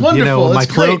 which is, wonderful. You know, my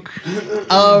it's cloak.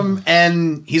 Great.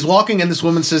 And he's walking, and this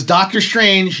woman says, Doctor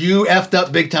Strange, you effed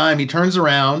up big time. He turns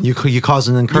around. You caused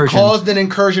an incursion. You caused an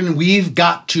incursion. We've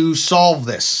got to solve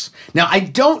this. Now, I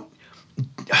don't...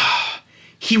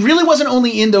 He really wasn't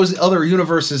only in those other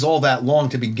universes all that long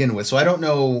to begin with, so I don't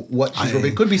know what she's.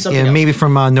 It could be something else. Maybe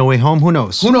from No Way Home. Who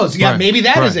knows? Who knows? Yeah, maybe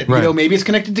that is it. Right. You know, maybe it's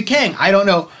connected to Kang. I don't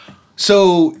know.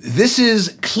 So this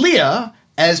is Clea,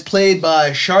 as played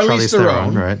by Charlize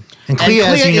Theron. Right. And Clea,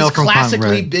 as you know, has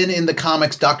classically been in the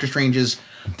comics Doctor Strange's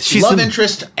She's love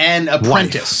interest and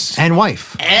apprentice. And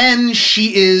wife. And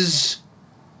she is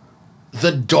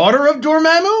the daughter of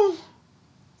Dormammu?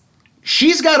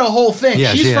 She's got a whole thing.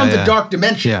 Yeah, she's from the dark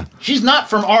dimension. Yeah. She's not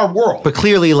from our world. But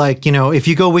clearly, like, you know, if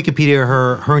you go Wikipedia,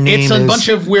 her name is It's a bunch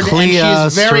of weird, Clea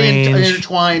and she's very Strange.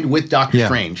 intertwined with Doctor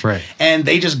Strange. Right. And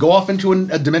they just go off into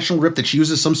a dimensional rip that she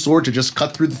uses some sword to just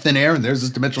cut through the thin air, and there's this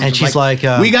dimensional. And she's like,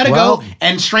 we gotta go.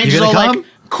 And Strange is all like,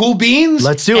 cool beans.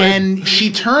 Let's do it. And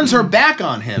she turns her back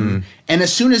on him. And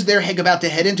as soon as they're about to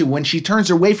head into, when she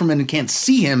turns away from him and can't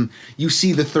see him, you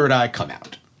see the third eye come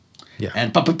out. Yeah.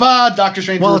 And Doctor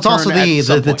Strange. Well, it's also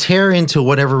the tear into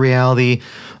whatever reality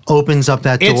opens up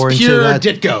that door. It's pure into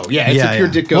that, Ditko. Yeah, it's a pure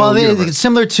Ditko. Well, it's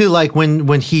similar to like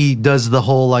when he does the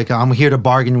whole like I'm here to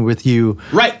bargain with you.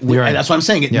 Right. And that's what I'm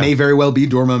saying. It may very well be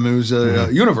Dormammu's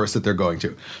universe that they're going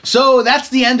to. So that's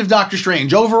the end of Doctor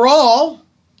Strange. Overall,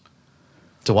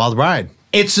 it's a wild ride.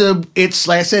 It's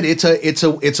like I said, it's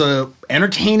a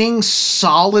entertaining,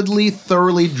 solidly,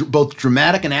 thoroughly, both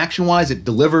dramatic and action wise. It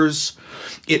delivers.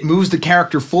 It moves the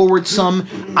character forward some.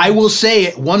 I will say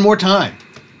it one more time.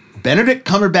 Benedict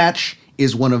Cumberbatch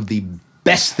is one of the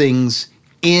best things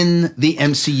in the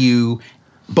MCU,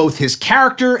 both his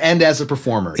character and as a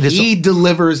performer. He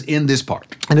delivers in this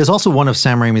part. And it's also one of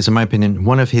Sam Raimi's, in my opinion,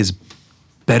 one of his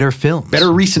better films.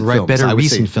 Better recent films. Better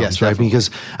recent films, yes, right?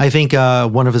 Because I think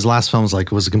one of his last films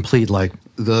was a complete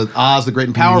The Oz, the Great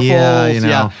and Powerful. Yeah, you know.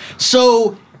 Yeah.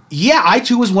 So, yeah, I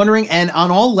too was wondering, and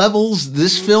on all levels,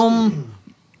 this film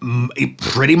it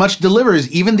pretty much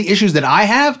delivers. Even the issues that I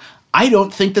have, I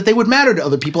don't think that they would matter to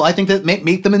other people. I think that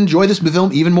make them enjoy this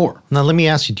film even more. Now, let me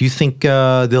ask you, do you think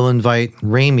they'll invite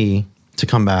Raimi to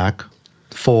come back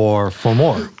for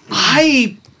more?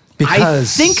 I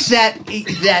think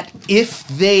that if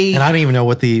they... And I don't even know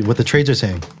what the trades are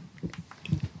saying.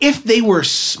 If they were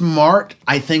smart,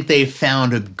 I think they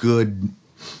found a good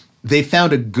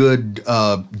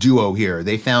duo here.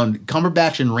 They found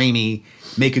Cumberbatch and Raimi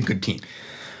make a good team.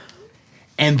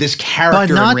 And this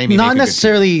character but and Raimi not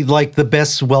necessarily like the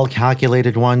best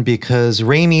well-calculated one, because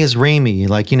Raimi is Raimi.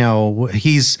 Like, you know,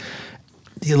 he's...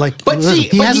 Like,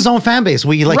 he has his own fan base.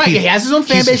 He has his own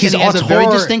fan base, and he has a very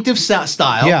distinctive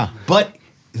style. Yeah. But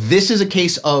this is a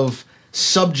case of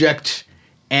subject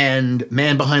and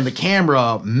man behind the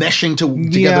camera meshing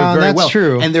together very well.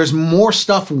 True. And there's more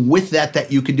stuff with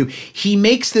that you can do. He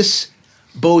makes this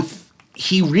both...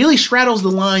 He really straddles the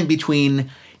line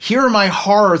between... Here are my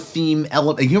horror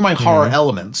horror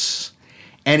elements,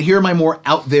 and here are my more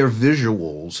out there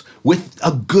visuals with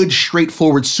a good,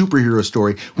 straightforward superhero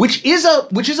story, which is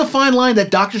a fine line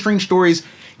that Doctor Strange stories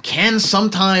can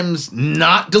sometimes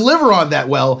not deliver on that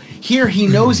well. Here, he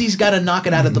knows he's got to knock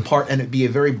it out of the park and it be a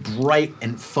very bright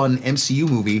and fun MCU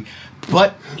movie,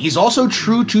 but he's also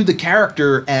true to the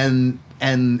character and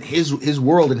his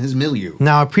world and his milieu.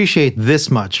 Now, I appreciate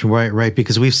this much, right?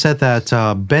 Because we've said that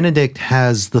Benedict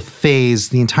has the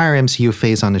entire MCU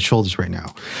phase on his shoulders right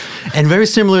now. And very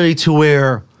similarly to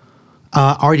where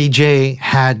RDJ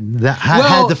had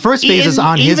the first phases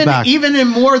on his back. Even in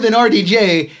more than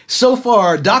RDJ, so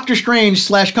far, Doctor Strange /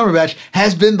 Cumberbatch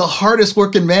has been the hardest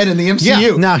working man in the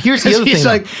MCU. Yeah. Now, here's the other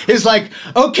thing. He's like,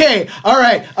 okay, all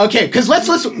right, okay, because let's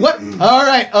what? All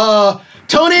right,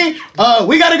 Tony,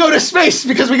 we got to go to space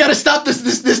because we got to stop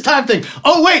this time thing.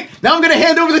 Oh wait, now I'm gonna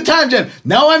hand over the time gem.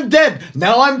 Now I'm dead.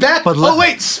 Now I'm back. Oh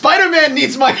wait, Spider-Man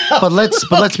needs my help. But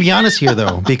let's be honest here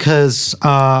though, because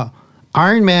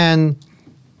Iron Man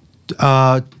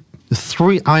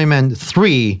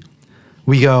 3,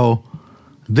 we go,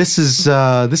 this is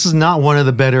not one of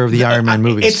the better of the Iron Man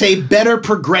movies. It's a better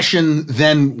progression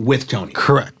than with Tony.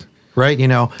 Correct. Right? You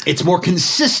know, it's more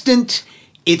consistent.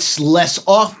 It's less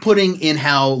off-putting in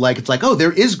how, like, it's like, oh,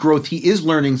 there is growth. He is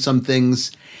learning some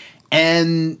things,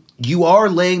 and you are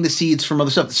laying the seeds from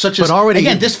other stuff. Such as,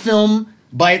 again, this film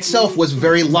by itself was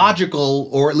very logical,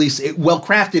 or at least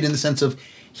well-crafted in the sense of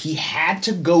he had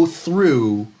to go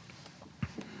through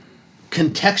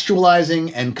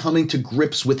contextualizing and coming to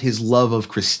grips with his love of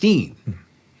Christine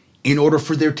in order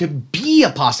for there to be a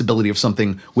possibility of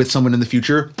something with someone in the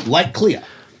future like Clea.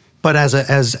 But as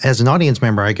an audience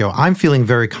member, I go, I'm feeling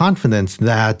very confident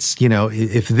that, you know,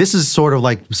 if this is sort of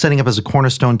like setting up as a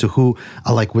cornerstone to who,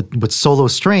 like with Solo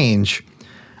Strange,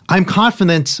 I'm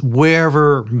confident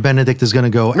wherever Benedict is going to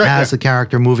go as the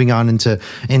character moving on into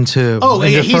further into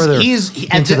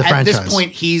the franchise. At this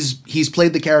point, he's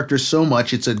played the character so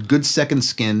much; it's a good second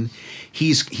skin.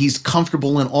 He's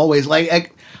comfortable in all ways.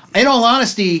 Like, in all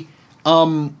honesty,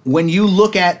 when you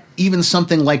look at even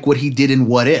something like what he did in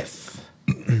What If,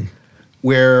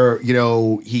 where, you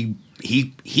know,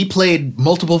 he played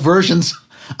multiple versions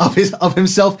of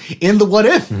himself in the What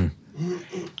If.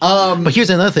 But here's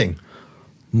another thing.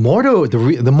 Mordo,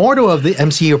 the Mordo of the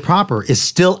MCU proper is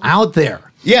still out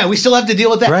there. Yeah, we still have to deal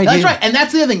with that. Right, That's right. And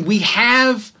that's the other thing.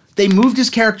 They moved his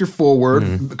character forward.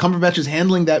 Cumberbatch is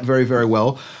handling that very, very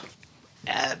well.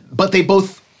 But they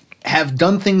both have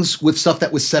done things with stuff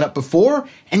that was set up before,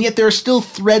 and yet there are still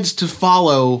threads to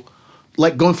follow,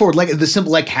 like going forward, like the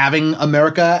simple, like having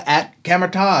America at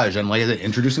Kamar-Taj, and like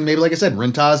introducing, maybe, like I said,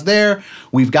 Rintaz there.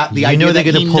 We've got the idea that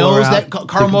he knows that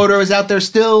Carl Mordo is out there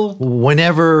still.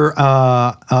 Whenever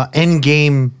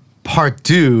Endgame Part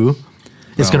 2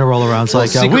 is going to roll around,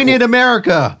 it's like, we need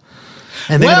America.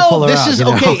 And they're going to pull her out. This is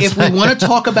okay. If we want to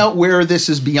talk about where this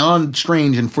is beyond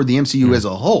Strange and for the MCU as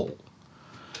a whole,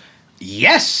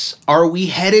 yes, are we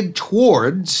headed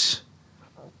towards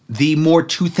the more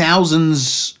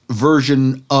 2000s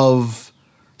version of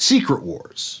Secret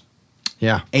Wars?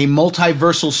 Yeah. A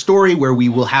multiversal story where we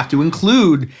will have to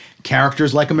include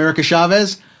characters like America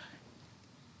Chavez.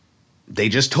 They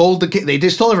just told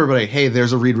everybody, hey,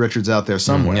 there's a Reed Richards out there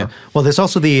somewhere. Yeah. Well, there's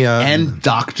also the and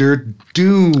Doctor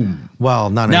Doom. Well,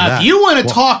 not only now, that. if you want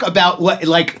to talk about what,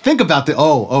 like, think about the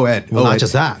Ed. Well, not Ed,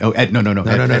 just that. Oh, Ed, no.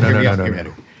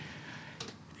 No.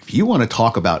 If you want to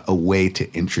talk about a way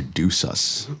to introduce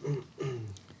us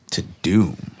to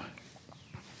Doom,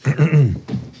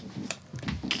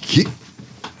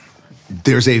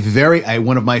 there's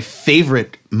one of my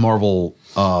favorite Marvel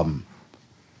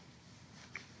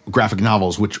graphic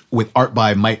novels, with art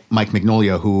by Mike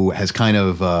Mignola, who has kind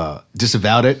of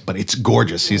disavowed it, but it's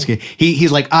gorgeous.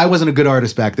 He's like, I wasn't a good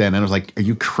artist back then, and I was like, are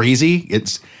you crazy?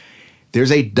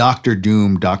 There's a Doctor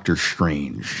Doom, Doctor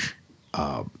Strange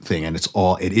thing, and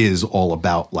it is all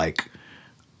about like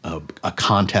a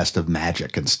contest of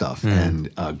magic and stuff,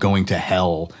 and going to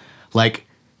hell. Like,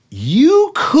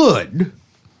 you could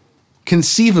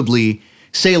conceivably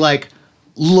say, like,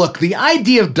 look, the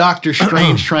idea of Doctor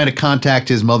Strange trying to contact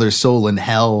his mother's soul in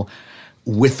hell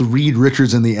with Reed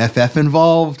Richards and the FF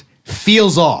involved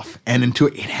feels off, and it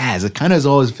kind of has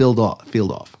always felt off.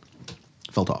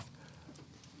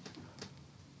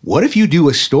 What if you do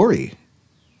a story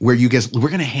where you guys, we're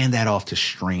going to hand that off to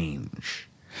Strange?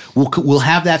 We'll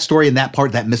have that story and that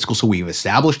part, that mystical, so we've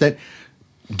established that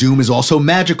Doom is also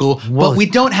magical, but we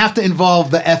don't have to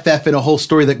involve the FF in a whole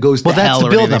story that goes to hell. Well, that's the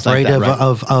build-up, right?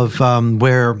 Right?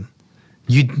 Where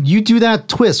you do that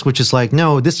twist, which is like,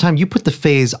 no, this time you put the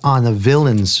phase on the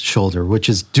villain's shoulder, which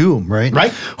is Doom, right?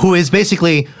 Right. Who is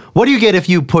basically, what do you get if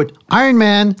you put Iron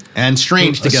Man and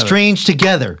Strange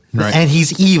together, right, and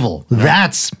he's evil? Right.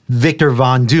 That's Victor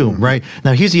Von Doom, right?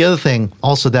 Now, here's the other thing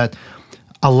also that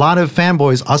a lot of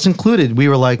fanboys, us included, we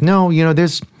were like, no,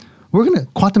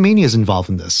 Quantumania is involved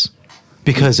in this.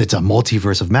 Because it's a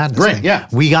multiverse of madness. Right, thing. yeah.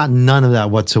 We got none of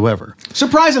that whatsoever.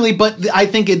 Surprisingly, but I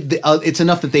think it's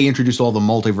enough that they introduced all the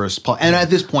multiverse. And at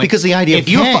this point, Because the idea of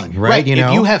Kang, right?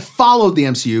 If you have followed the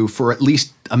MCU for at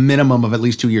least a minimum of at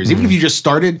least 2 years, even if you just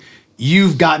started,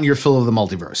 you've gotten your fill of the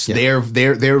multiverse. Yeah.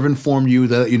 They've informed you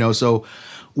that, so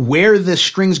where the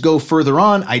strings go further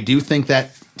on, I do think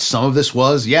that some of this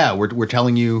was, we're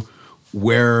telling you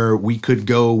where we could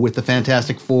go with the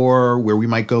Fantastic Four, where we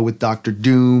might go with Doctor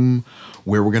Doom,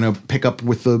 where we're going to pick up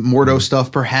with the Mordo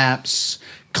stuff, perhaps.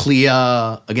 Clea,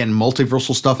 again,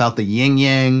 multiversal stuff out the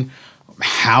yin-yang.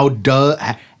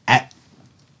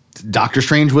 Doctor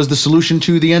Strange was the solution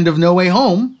to the end of No Way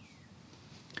Home.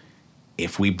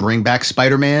 If we bring back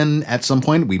Spider-Man at some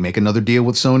point, we make another deal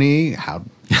with Sony.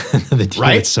 The deal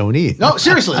with Sony. No,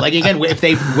 seriously. Like, again,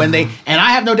 and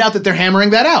I have no doubt that they're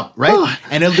hammering that out, right? Oh,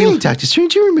 and it'll hey, be, Dr.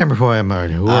 Strange, you remember who I am? I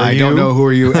don't know who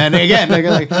are you. And again,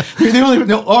 like you're the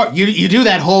only or you do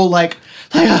that whole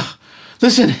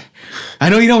listen, I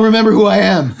know you don't remember who I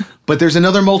am, but there's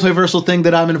another multiversal thing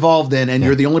that I'm involved in, and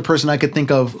you're the only person I could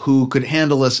think of who could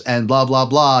handle this, and blah blah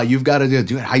blah. You've got to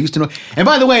do it. I used to know. And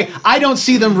by the way, I don't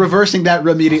see them reversing that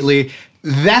immediately.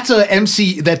 That's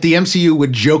that the MCU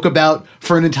would joke about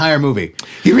for an entire movie.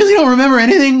 You really don't remember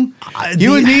anything?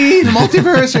 You and me, the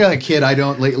multiverse? You're like, kid, I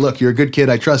don't look. You're a good kid.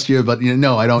 I trust you, but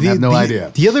no, I don't have no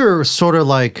idea. The other sort of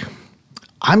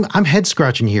I'm head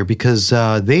scratching here because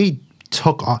they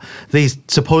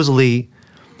supposedly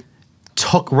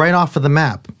took right off of the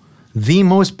map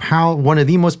one of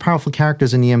the most powerful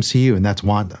characters in the MCU, and that's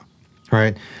Wanda,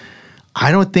 right?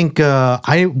 I don't think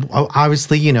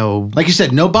obviously, like you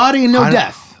said, no body and no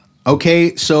death.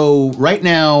 Okay, so right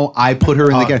now I put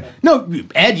her in the no,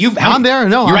 Ed, I'm there.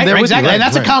 No, you're I'm there with exactly, you, and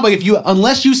that's a combo.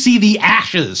 Unless you see the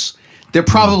ashes, they're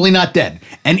probably not dead.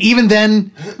 And even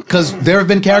then, because there have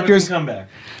been characters come back.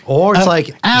 Or it's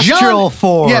like astral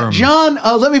form. Yeah, John.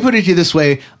 Let me put it to you this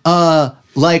way: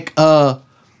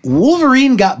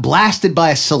 Wolverine got blasted by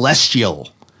a Celestial,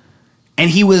 and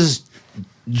he was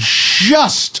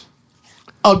just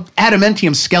an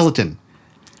adamantium skeleton.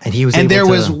 And he was, and there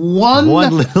was one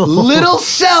little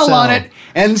cell on it,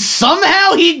 and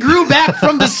somehow he grew back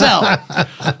from the cell.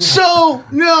 So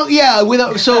no, yeah.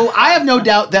 So I have no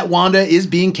doubt that Wanda is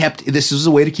being kept. This is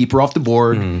a way to keep her off the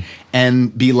board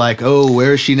and be like, oh,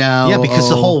 where is she now? Yeah, because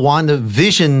the whole Wanda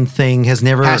Vision thing has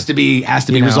never has to be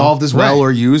resolved as well,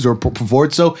 or used or put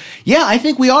forward. So yeah, I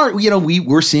think we are.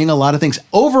 We're seeing a lot of things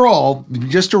overall.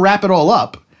 Just to wrap it all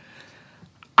up,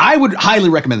 I would highly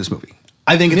recommend this movie.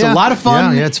 I think it's a lot of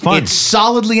fun. Yeah, it's fun. It's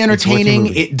solidly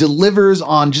entertaining. It delivers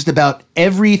on just about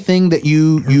everything that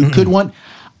you could want.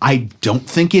 I don't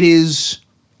think it is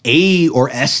A or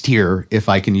S tier, if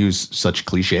I can use such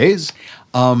cliches.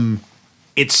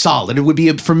 It's solid. It would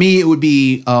be for me. It would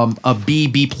be a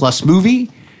B plus movie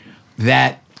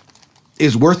that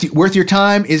is worth your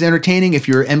time. Is entertaining. If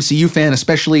you're an MCU fan,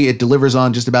 especially, it delivers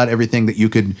on just about everything that you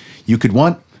could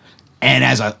want. And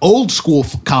as an old school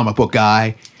comic book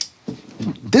guy,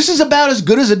 this is about as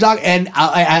good as a doc. And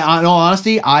I, in all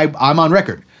honesty, I'm on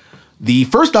record. The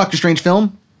first Doctor Strange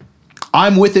film,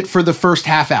 I'm with it for the first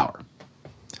half hour.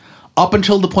 Up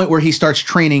until the point where he starts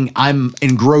training, I'm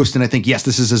engrossed, and I think, yes,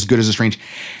 this is as good as a Strange.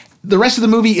 The rest of the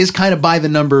movie is kind of by the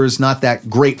numbers, not that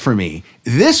great for me.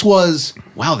 This was,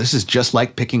 wow, this is just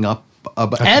like picking up.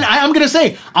 And I'm going to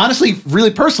say, honestly,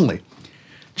 really personally,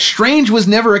 Strange was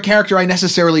never a character I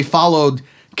necessarily followed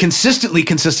consistently.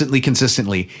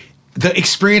 The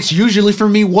experience usually for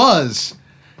me was,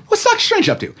 what's Doctor Strange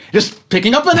up to? Just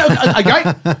picking up a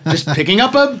guy, just picking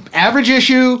up a average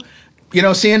issue,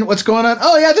 seeing what's going on.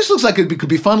 Oh yeah, this looks like it could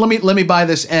be fun. Let me buy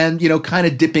this, and kind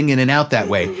of dipping in and out that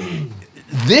way.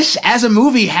 This as a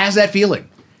movie has that feeling.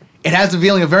 It has the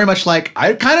feeling of very much like,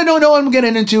 I kind of don't know what I'm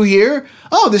getting into here.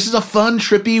 Oh, this is a fun,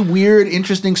 trippy, weird,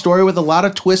 interesting story with a lot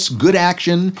of twists, good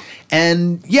action,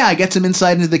 and yeah, I get some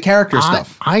insight into the character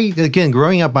stuff. Again,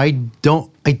 growing up, I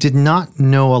did not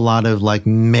know a lot of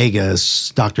mega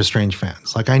Doctor Strange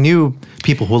fans. I knew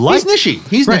people who liked. He's niche.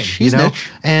 He's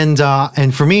niche.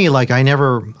 And for me, I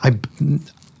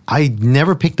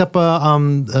never picked up a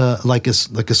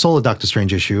solo Doctor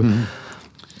Strange issue. Mm-hmm.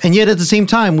 And yet, at the same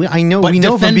time, we know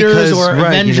Defenders or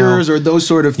Avengers or those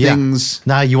sort of things.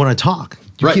 Now you want to talk.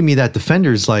 You give me that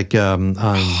Defenders oh God,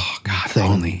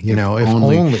 thing. If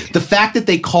only. The fact that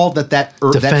they called that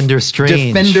Defender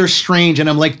Strange. Defender Strange, and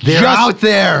I'm like, they're out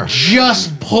there.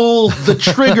 Just pull the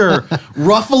trigger.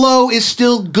 Ruffalo is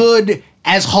still good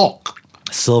as Hulk.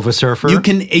 Silver Surfer.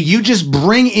 You just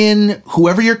bring in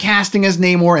whoever you're casting as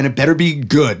Namor, and it better be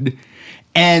good.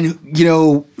 and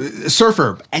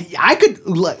Surfer, and I could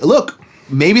look.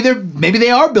 Maybe they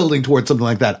are building towards something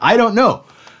like that. I don't know.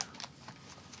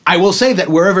 I will say that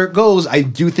wherever it goes, I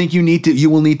do think you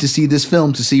will need to see this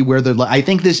film to see where I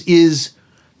think this is.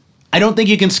 I don't think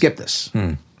you can skip this.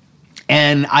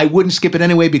 And I wouldn't skip it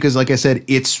anyway because, like I said,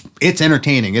 it's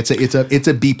entertaining. It's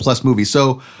a B+ movie.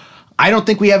 So I don't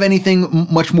think we have anything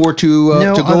much more to go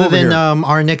other over than here.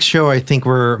 Our next show. I think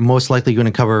we're most likely going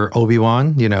to cover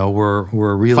Obi-Wan. We're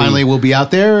really Finally we'll be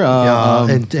out there.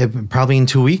 Probably in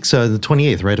 2 weeks, the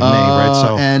 28th, right, of May, right?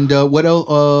 So and what else?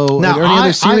 Now, are there any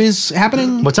other series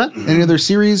happening? What's that? Any other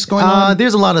series going on?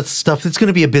 There's a lot of stuff. It's going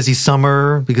to be a busy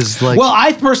summer because, Well,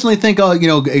 I personally think,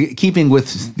 keeping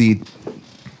with the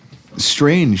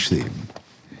strange theme,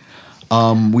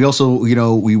 we also,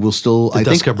 we will still. the I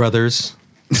Duska think Brothers,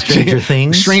 Stranger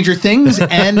Things, Stranger Things,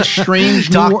 and Strange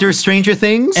Doctor Stranger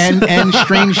Things, and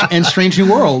Strange New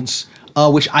Worlds.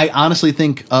 Which I honestly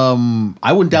think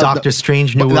I wouldn't doubt. Doctor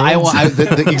Strange New Worlds.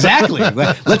 Exactly.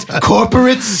 Let's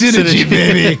corporate synergy,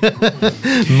 baby.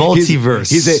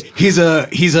 Multiverse.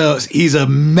 He's a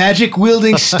magic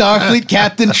wielding Starfleet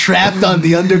captain trapped on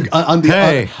the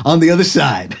other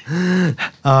side.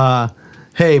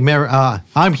 Hey,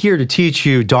 I'm here to teach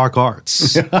you dark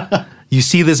arts. You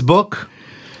see this book?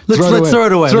 Let's throw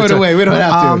it away. Throw it away. We don't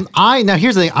have to. Now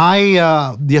here's the thing.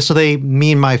 Yesterday,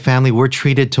 me and my family were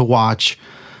treated to watch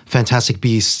Fantastic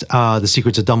Beasts: The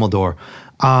Secrets of Dumbledore.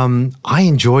 I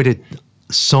enjoyed it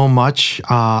so much.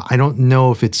 I don't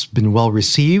know if it's been well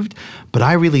received, but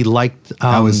I really liked.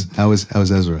 How was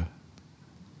Ezra?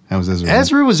 How was Ezra?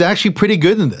 Ezra was actually pretty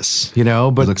good in this,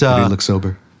 but did he look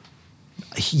sober?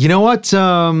 You know what?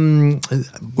 Or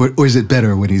is it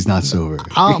better when he's not sober?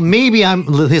 Maybe I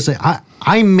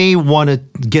may want to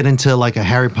get into like a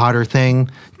Harry Potter thing.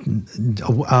 With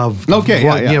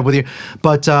you,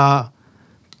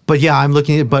 but yeah, I'm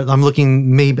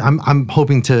looking. Maybe I'm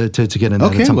hoping to get in. That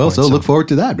Okay, at some well, point, so look forward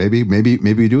to that. Maybe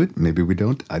we do it. Maybe we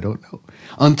don't. I don't know.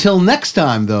 Until next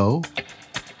time, though,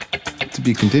 to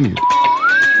be continued.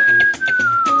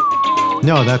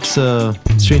 No, that's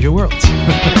Stranger Worlds.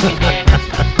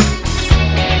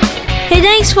 Hey,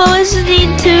 thanks for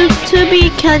listening to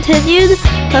Be Continued,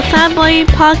 the Fanboy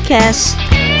Podcast.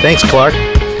 Thanks, Clark.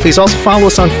 Please also follow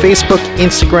us on Facebook,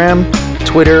 Instagram,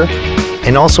 Twitter,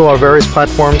 and also our various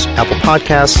platforms: Apple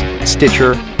Podcasts,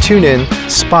 Stitcher, TuneIn,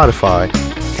 Spotify,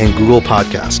 and Google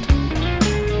Podcast.